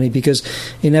a company? Because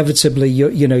inevitably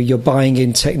you're buying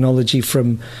in technology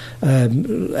from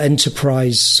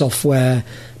enterprise software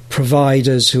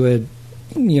providers who are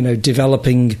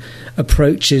developing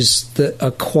approaches that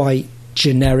are quite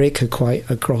generic, are quite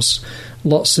across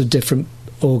lots of different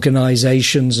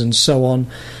organizations and so on,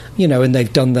 and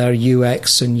they've done their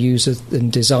UX and user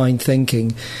and design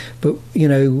thinking. But,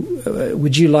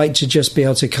 would you like to just be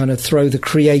able to kind of throw the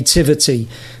creativity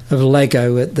of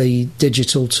Lego at the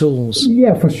digital tools?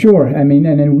 Yeah, for sure. I mean,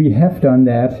 and we have done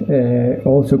that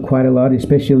also quite a lot,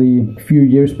 especially a few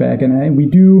years back. And we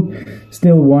do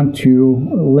still want to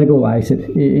Legolize it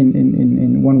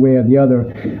in one way or the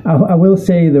other. I will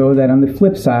say, though, that on the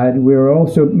flip side, we're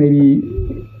also maybe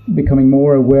becoming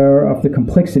more aware of the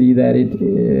complexity that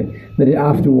it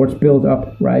afterwards built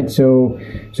up, right? So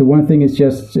one thing is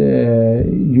just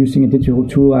using a digital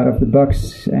tool out of the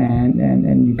box,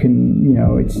 and you can,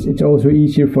 it's also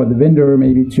easier for the vendor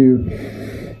maybe to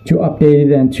update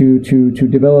it and to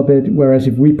develop it. Whereas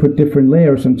if we put different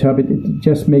layers on top, it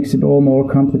just makes it all more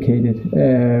complicated.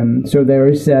 So there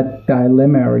is that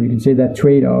dilemma, or you can say that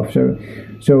trade-off. So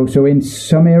in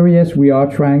some areas we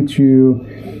are trying to,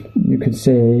 you could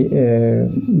say,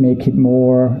 make it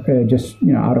more just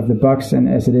out of the box and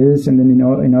as it is, and then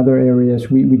in other areas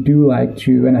we do like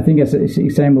to, and I think as an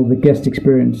example, the guest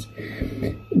experience,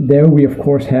 there we of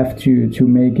course have to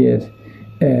make it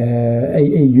a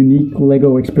unique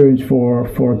Lego experience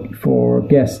for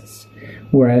guests.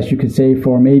 Whereas you could say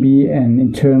for maybe an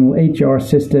internal HR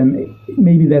system,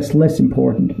 maybe that's less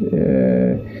important.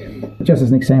 Just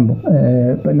as an example,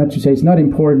 but not to say it's not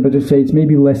important, but to say it's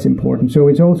maybe less important. So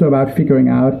it's also about figuring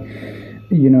out,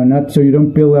 not so you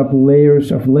don't build up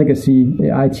layers of legacy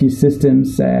IT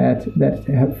systems that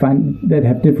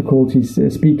have difficulties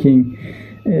speaking,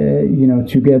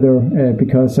 together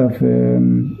because of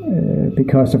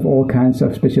all kinds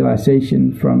of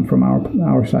specialization from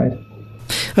our side.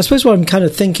 I suppose what I'm kind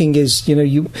of thinking is,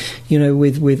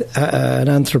 with an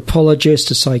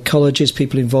anthropologist, a psychologist,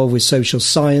 people involved with social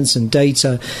science and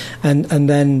data, and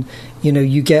then,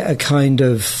 you get a kind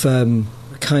of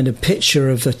picture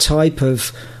of the type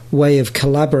of way of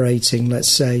collaborating,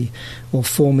 let's say, or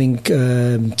forming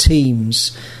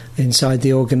teams inside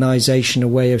the organization, a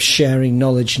way of sharing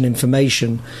knowledge and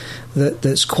information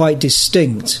that's quite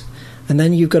distinct. And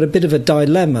then you've got a bit of a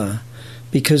dilemma,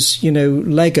 because,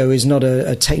 Lego is not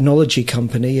a technology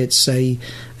company. It's a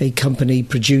company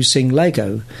producing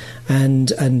Lego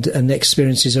and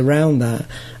experiences around that.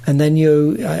 And then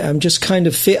I'm just kind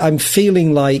of I'm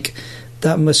feeling like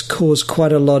that must cause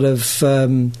quite a lot of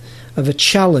a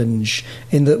challenge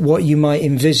in that what you might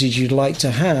envisage you'd like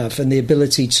to have, and the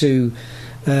ability to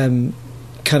kind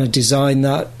of design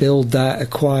that, build that,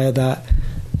 acquire that.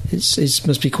 It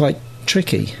must be quite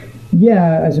tricky.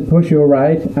 Yeah, I suppose you're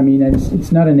right. I mean,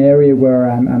 it's not an area where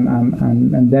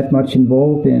I'm that much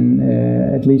involved in,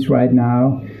 at least right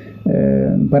now.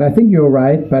 But I think you're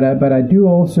right. But I do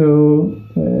also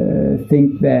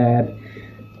think that,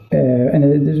 and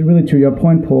it's really to your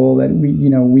point, Paul, that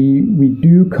we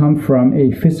do come from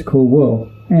a physical world,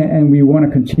 and we want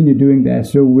to continue doing that.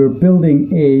 So we're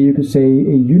building you could say,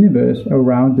 a universe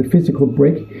around the physical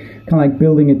brick, kind of like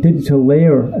building a digital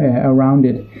layer around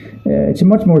it. It's a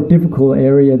much more difficult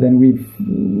area than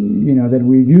that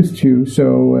we're used to.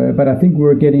 So, but I think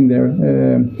we're getting there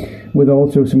with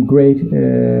also some great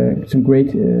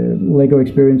Lego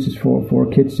experiences for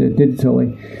kids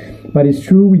digitally. But it's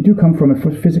true, we do come from a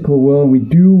physical world, and we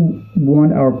do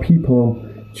want our people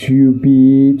to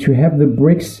have the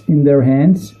bricks in their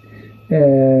hands.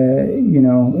 The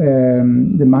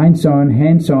minds-on,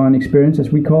 hands-on experience,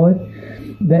 as we call it.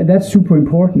 That's super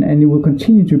important, and it will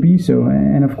continue to be so.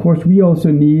 And of course, we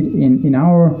also need in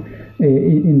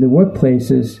the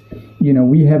workplaces,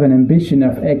 we have an ambition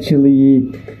of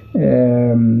actually.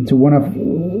 So one of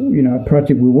a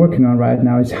project we're working on right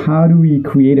now is how do we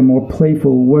create a more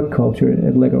playful work culture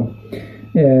at Lego.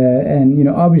 And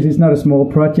obviously it's not a small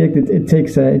project. It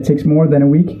takes more than a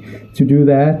week to do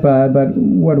that. But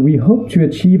what we hope to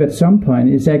achieve at some point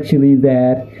is actually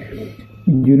that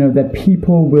that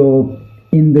people will,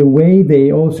 in the way they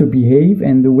also behave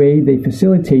and the way they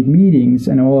facilitate meetings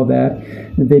and all of that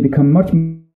they become much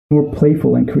more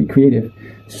playful and creative.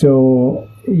 So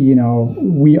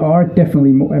we are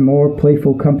definitely a more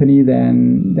playful company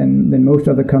than most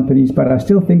other companies, but I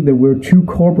still think that we're too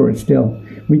corporate still.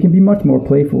 We can be much more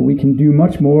playful. We can do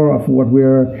much more of what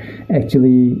we're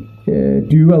actually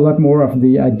do a lot more of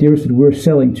the ideas that we're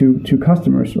selling to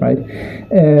customers, right?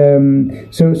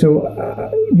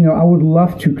 I would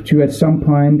love to at some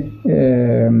point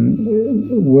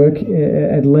work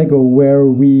at Lego where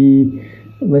we,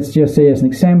 let's just say as an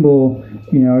example,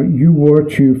 you were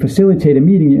to facilitate a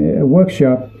meeting, a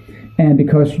workshop, And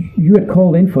because you had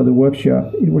called in for the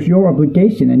workshop, it was your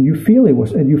obligation, and you felt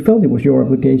it was your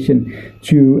obligation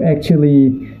to actually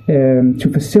to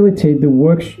facilitate the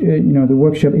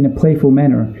workshop in a playful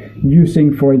manner,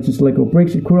 using, for instance, Lego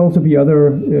bricks. It could also be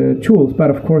other tools, but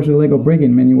of course, a Lego brick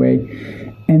in many ways.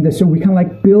 And so we kind of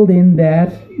like build in that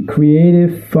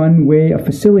creative, fun way of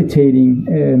facilitating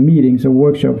meetings or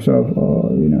workshops,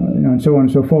 and so on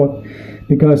and so forth.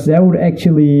 Because that would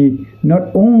actually, not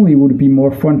only would it be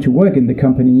more fun to work in the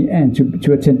company and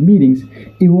to attend meetings,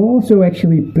 it will also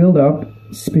actually build up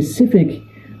specific,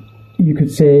 you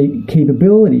could say,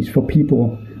 capabilities for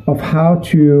people of how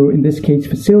to, in this case,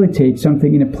 facilitate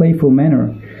something in a playful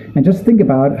manner. And just think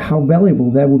about how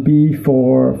valuable that would be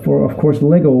for of course,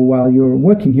 Lego while you're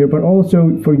working here, but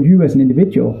also for you as an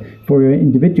individual, for your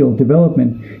individual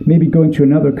development, maybe going to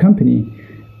another company.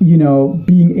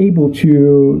 Being able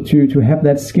to have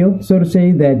that skill, so to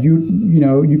say, that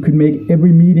you could make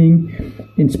every meeting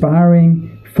inspiring,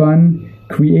 fun,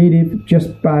 creative,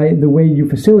 just by the way you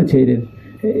facilitate it.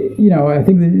 I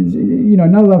think that,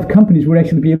 not a lot of companies would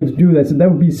actually be able to do that. So that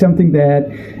would be something that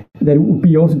would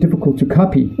be also difficult to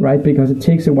copy, right? Because it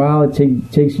takes a while, it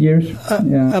takes years.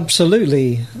 Yeah.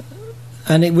 Absolutely.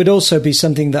 And it would also be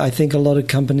something that I think a lot of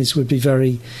companies would be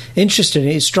very interested in.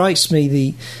 It strikes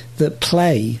me that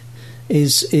play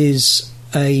is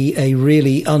a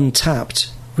really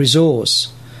untapped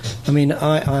resource. I mean,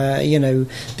 I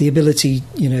the ability,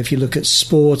 if you look at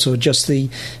sport or just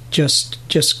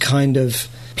kind of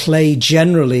play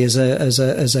generally as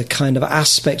a kind of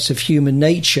aspect of human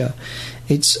nature,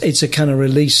 it's a kind of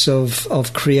release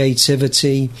of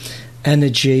creativity,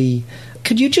 energy.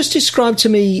 Could you just describe to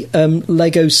me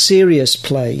Lego Serious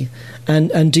Play,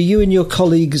 and do you and your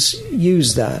colleagues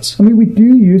use that? I mean, we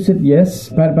do use it, yes,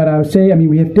 but I would say,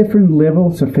 we have different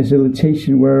levels of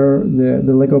facilitation where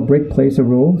the Lego brick plays a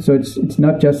role. So it's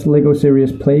not just Lego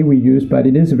Serious Play we use, but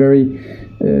it is a very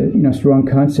strong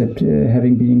concept,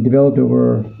 having been developed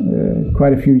over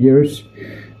quite a few years.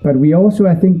 But we also,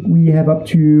 I think, we have up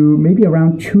to maybe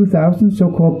around 2,000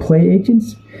 so-called play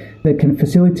agents that can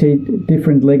facilitate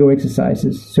different Lego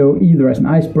exercises. So either as an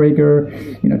icebreaker,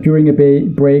 during a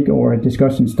break, or a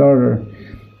discussion starter.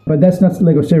 But that's not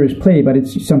Lego Serious Play, but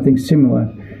it's something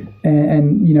similar.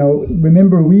 And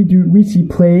remember, we see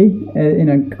play,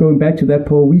 going back to that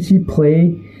poll, we see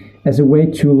play as a way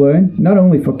to learn, not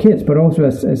only for kids, but also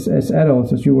as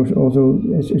adults, as you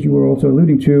were also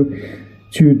alluding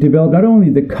to develop not only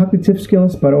the cognitive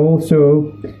skills, but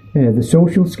also the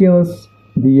social skills,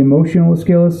 the emotional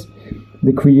skills,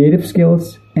 the creative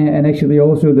skills, and actually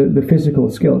also the physical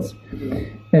skills.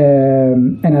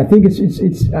 And I think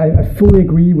I fully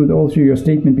agree with also your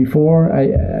statement before.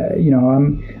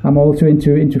 I'm also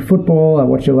into football. I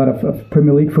watch a lot of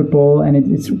Premier League football, and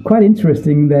it's quite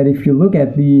interesting that if you look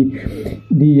at the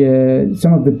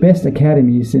some of the best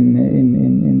academies in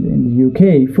the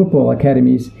UK, football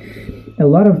academies, a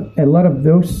lot of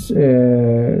those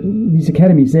these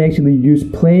academies, they actually use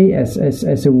play as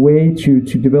a way to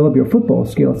develop your football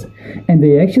skills, and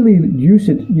they actually use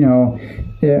it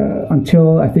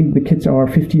until I think the kids are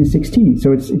 15, 16.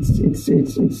 So it's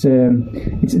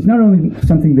not only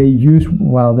something they use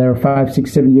while they're 5,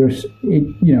 6, 7 years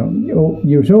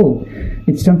old.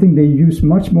 It's something they use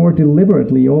much more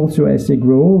deliberately also as they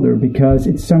grow older, because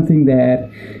it's something that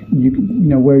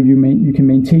where you can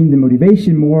maintain the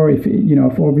motivation more if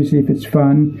it's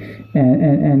fun,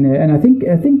 and I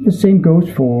think the same goes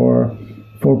for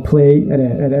play at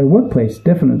a workplace,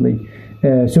 definitely.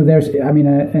 So there's,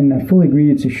 and I fully agree,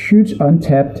 it's a huge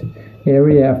untapped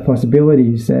area of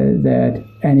possibilities and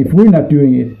if we're not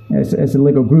doing it as a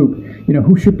Lego group,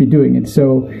 who should be doing it?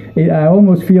 So I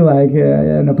almost feel like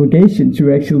an obligation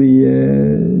to actually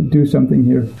do something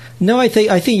here. No, I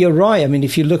think you're right. I mean,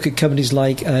 if you look at companies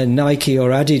like Nike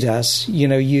or Adidas,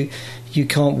 you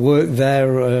can't work there,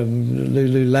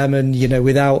 Lululemon,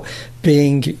 without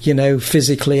being,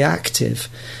 physically active.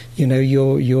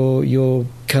 You're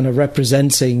kind of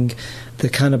representing the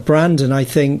kind of brand, and I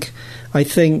think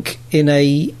in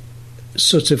a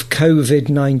sort of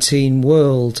COVID-19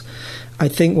 world, I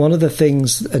think one of the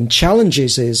things and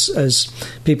challenges is, as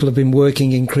people have been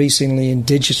working increasingly in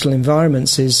digital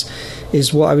environments, is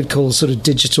what I would call sort of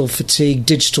digital fatigue,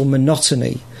 digital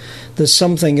monotony. There's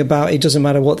something about, it doesn't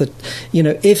matter what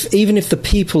even if the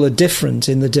people are different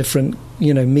in the different,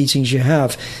 meetings you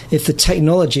have, if the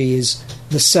technology is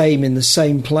the same in the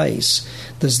same place,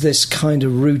 there's this kind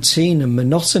of routine and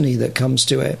monotony that comes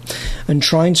to it. And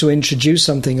trying to introduce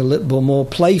something a little more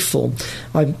playful.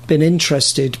 I've been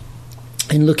interested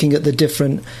in looking at the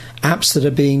different apps that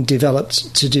are being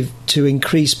developed to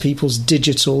increase people's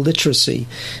digital literacy,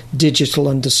 digital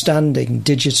understanding,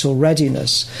 digital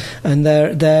readiness. And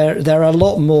there are a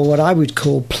lot more what I would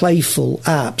call playful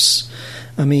apps.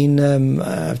 I mean,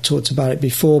 I've talked about it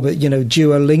before, but,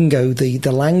 Duolingo,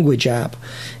 the language app,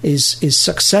 is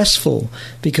successful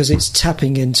because it's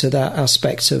tapping into that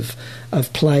aspect of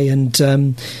play. And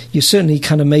you're certainly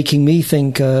kind of making me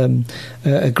think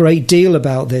a great deal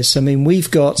about this. I mean,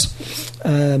 we've got,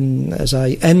 as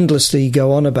I endlessly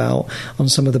go on about on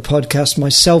some of the podcasts,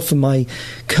 myself and my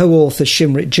co-author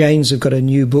Shimrit James have got a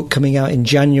new book coming out in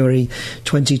January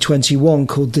 2021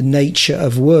 called The Nature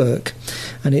of Work.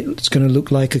 And it's going to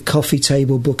look like a coffee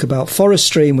table book about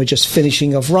forestry, and we're just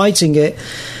finishing off writing it.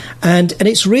 And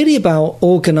it's really about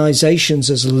organizations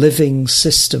as living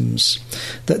systems,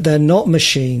 that they're not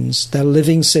machines, they're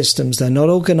living systems, they're not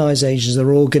organizations,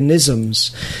 they're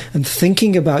organisms, and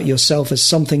thinking about yourself as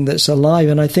something that's alive.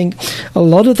 And I think a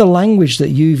lot of the language that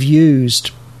you've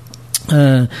used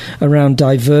around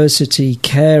diversity,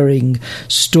 caring,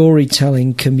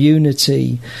 storytelling,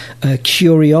 community,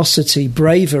 curiosity,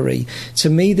 bravery. To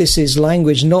me, this is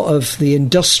language not of the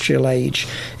industrial age.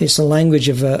 It's a language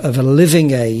of a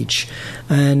living age.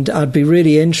 And I'd be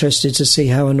really interested to see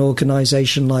how an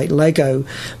organisation like Lego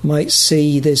might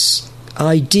see this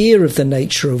idea of the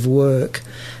nature of work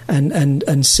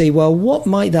and see, well, what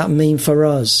might that mean for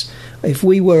us? If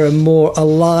we were a more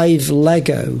alive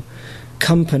Lego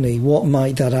company, what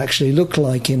might that actually look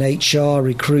like in HR,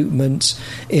 recruitment,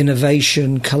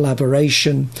 innovation,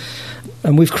 collaboration?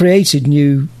 And we've created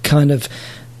new kind of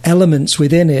elements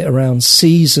within it around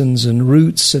seasons and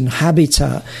roots and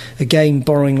habitat, again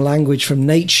borrowing language from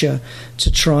nature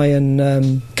to try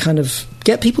and kind of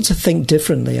get people to think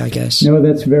differently, I guess. No,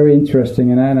 that's very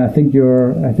interesting, and I think you're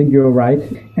right.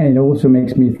 And it also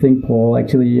makes me think, Paul,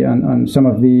 actually on some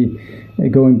of the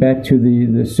going back to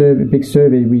the survey, big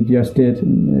survey we just did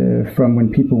from when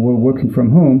people were working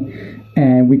from home,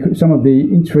 and some of the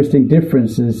interesting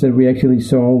differences that we actually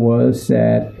saw was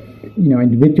that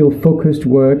individual focused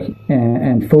work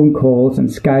and phone calls and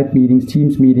Skype meetings,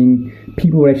 Teams meeting,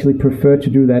 people would actually prefer to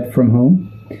do that from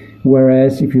home.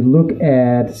 Whereas if you look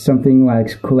at something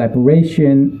like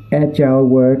collaboration, agile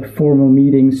work, formal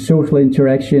meetings, social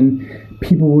interaction,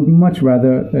 people would much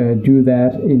rather do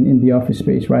that in the office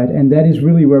space, right? And that is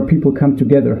really where people come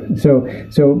together. So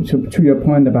to your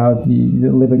point about the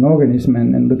living organism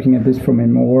and looking at this from a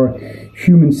more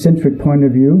human-centric point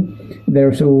of view,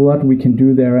 there's a lot we can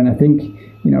do there. And I think,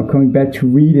 coming back to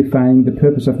redefining the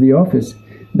purpose of the office,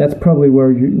 that's probably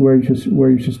where you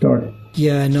should start.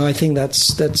 Yeah, no, I think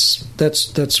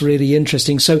that's really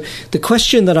interesting. So the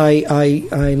question that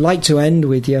I like to end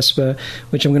with, Jesper,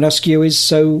 which I'm going to ask you is,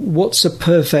 so what's a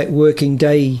perfect working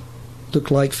day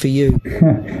look like for you?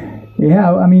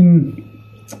 Yeah, I mean,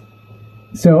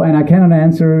 and I cannot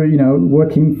answer,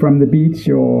 working from the beach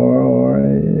or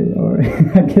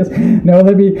I guess, no,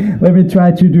 let me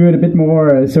try to do it a bit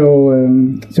more. So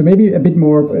maybe a bit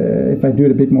more, if I do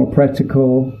it a bit more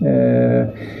practical,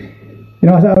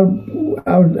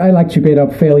 I like to get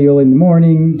up fairly early in the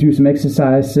morning, do some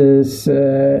exercises,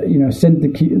 send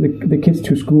the kids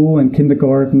to school and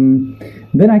kindergarten.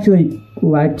 Then I actually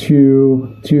like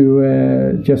to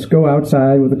just go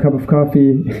outside with a cup of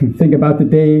coffee, think about the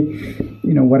day,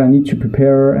 what I need to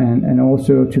prepare, and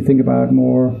also to think about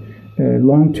more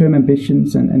long-term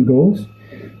ambitions and goals.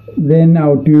 Then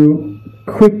I'll do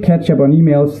quick catch-up on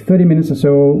emails, 30 minutes or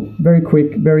so, very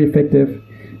quick, very effective.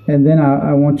 And then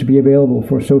I want to be available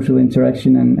for social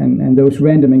interaction and those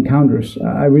random encounters.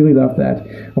 I really love that.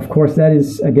 Of course, that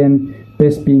is, again,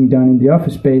 best being done in the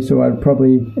office space. So I'd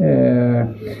probably,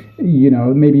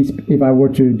 maybe if I were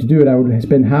to do it, I would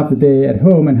spend half the day at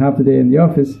home and half the day in the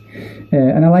office.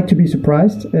 And I like to be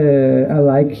surprised. I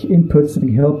like inputs that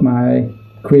can help my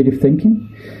creative thinking.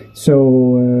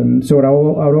 So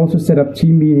I would also set up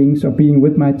team meetings or being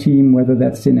with my team, whether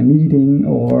that's in a meeting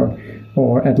or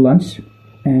at lunch.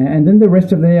 And then the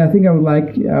rest of the day, I think I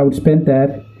would spend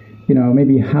that,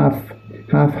 maybe half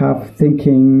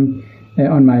thinking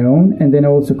on my own, and then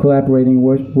also collaborating,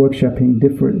 workshopping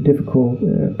difficult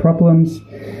problems,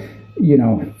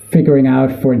 figuring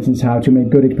out, for instance, how to make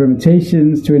good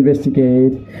experimentations to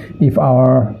investigate if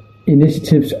our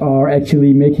initiatives are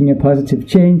actually making a positive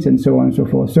change, and so on and so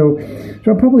forth. So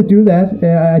I'll probably do that.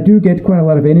 I do get quite a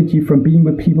lot of energy from being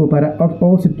with people, but I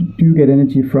also do get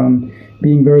energy from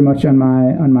being very much on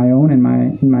my own and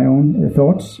in my own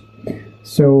thoughts.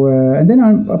 So and then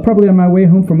I'm probably on my way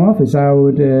home from office, I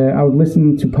would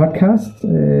listen to podcasts,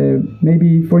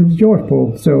 maybe for instance yours,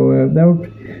 Paul. So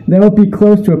that would be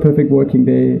close to a perfect working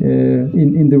day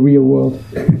in the real world.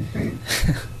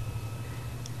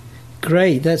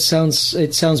 Great, it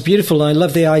sounds beautiful. I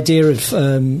love the idea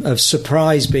of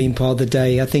surprise being part of the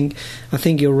day. I think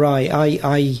you're right.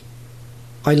 I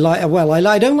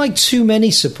don't like too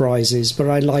many surprises, but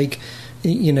I like,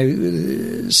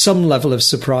 some level of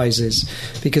surprises,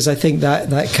 because I think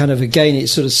that kind of, again, it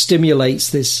sort of stimulates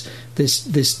this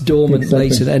dormant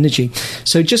latent energy.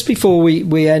 So just before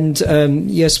we end,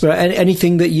 Jesper,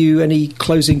 anything that any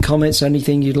closing comments,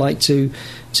 anything you'd like to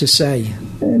say?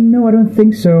 No, I don't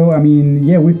think so. I mean,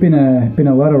 yeah, we've been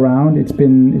a lot around. It's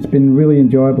been really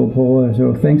enjoyable, Paul.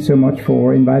 So thanks so much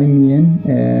for inviting me in.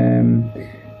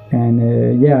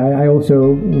 I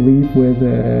also leave with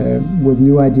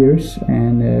new ideas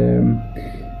and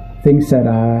things that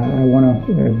I want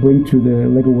to bring to the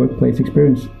LEGO Workplace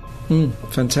experience.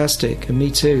 Fantastic, and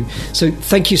me too. So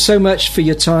thank you so much for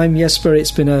your time, Jesper.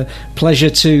 It's been a pleasure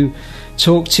to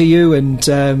talk to you and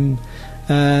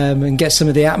get some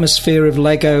of the atmosphere of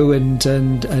LEGO and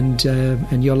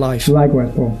your life.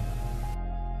 Likewise, Paul.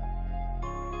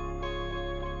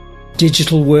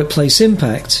 Digital Workplace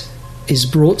Impact is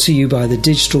brought to you by the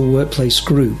Digital Workplace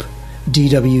Group.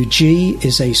 DWG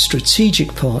is a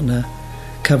strategic partner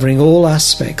covering all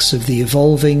aspects of the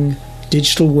evolving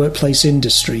digital workplace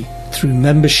industry through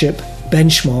membership,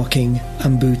 benchmarking,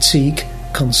 and boutique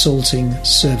consulting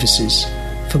services.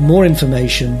 For more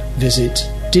information, visit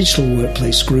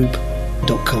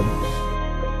digitalworkplacegroup.com.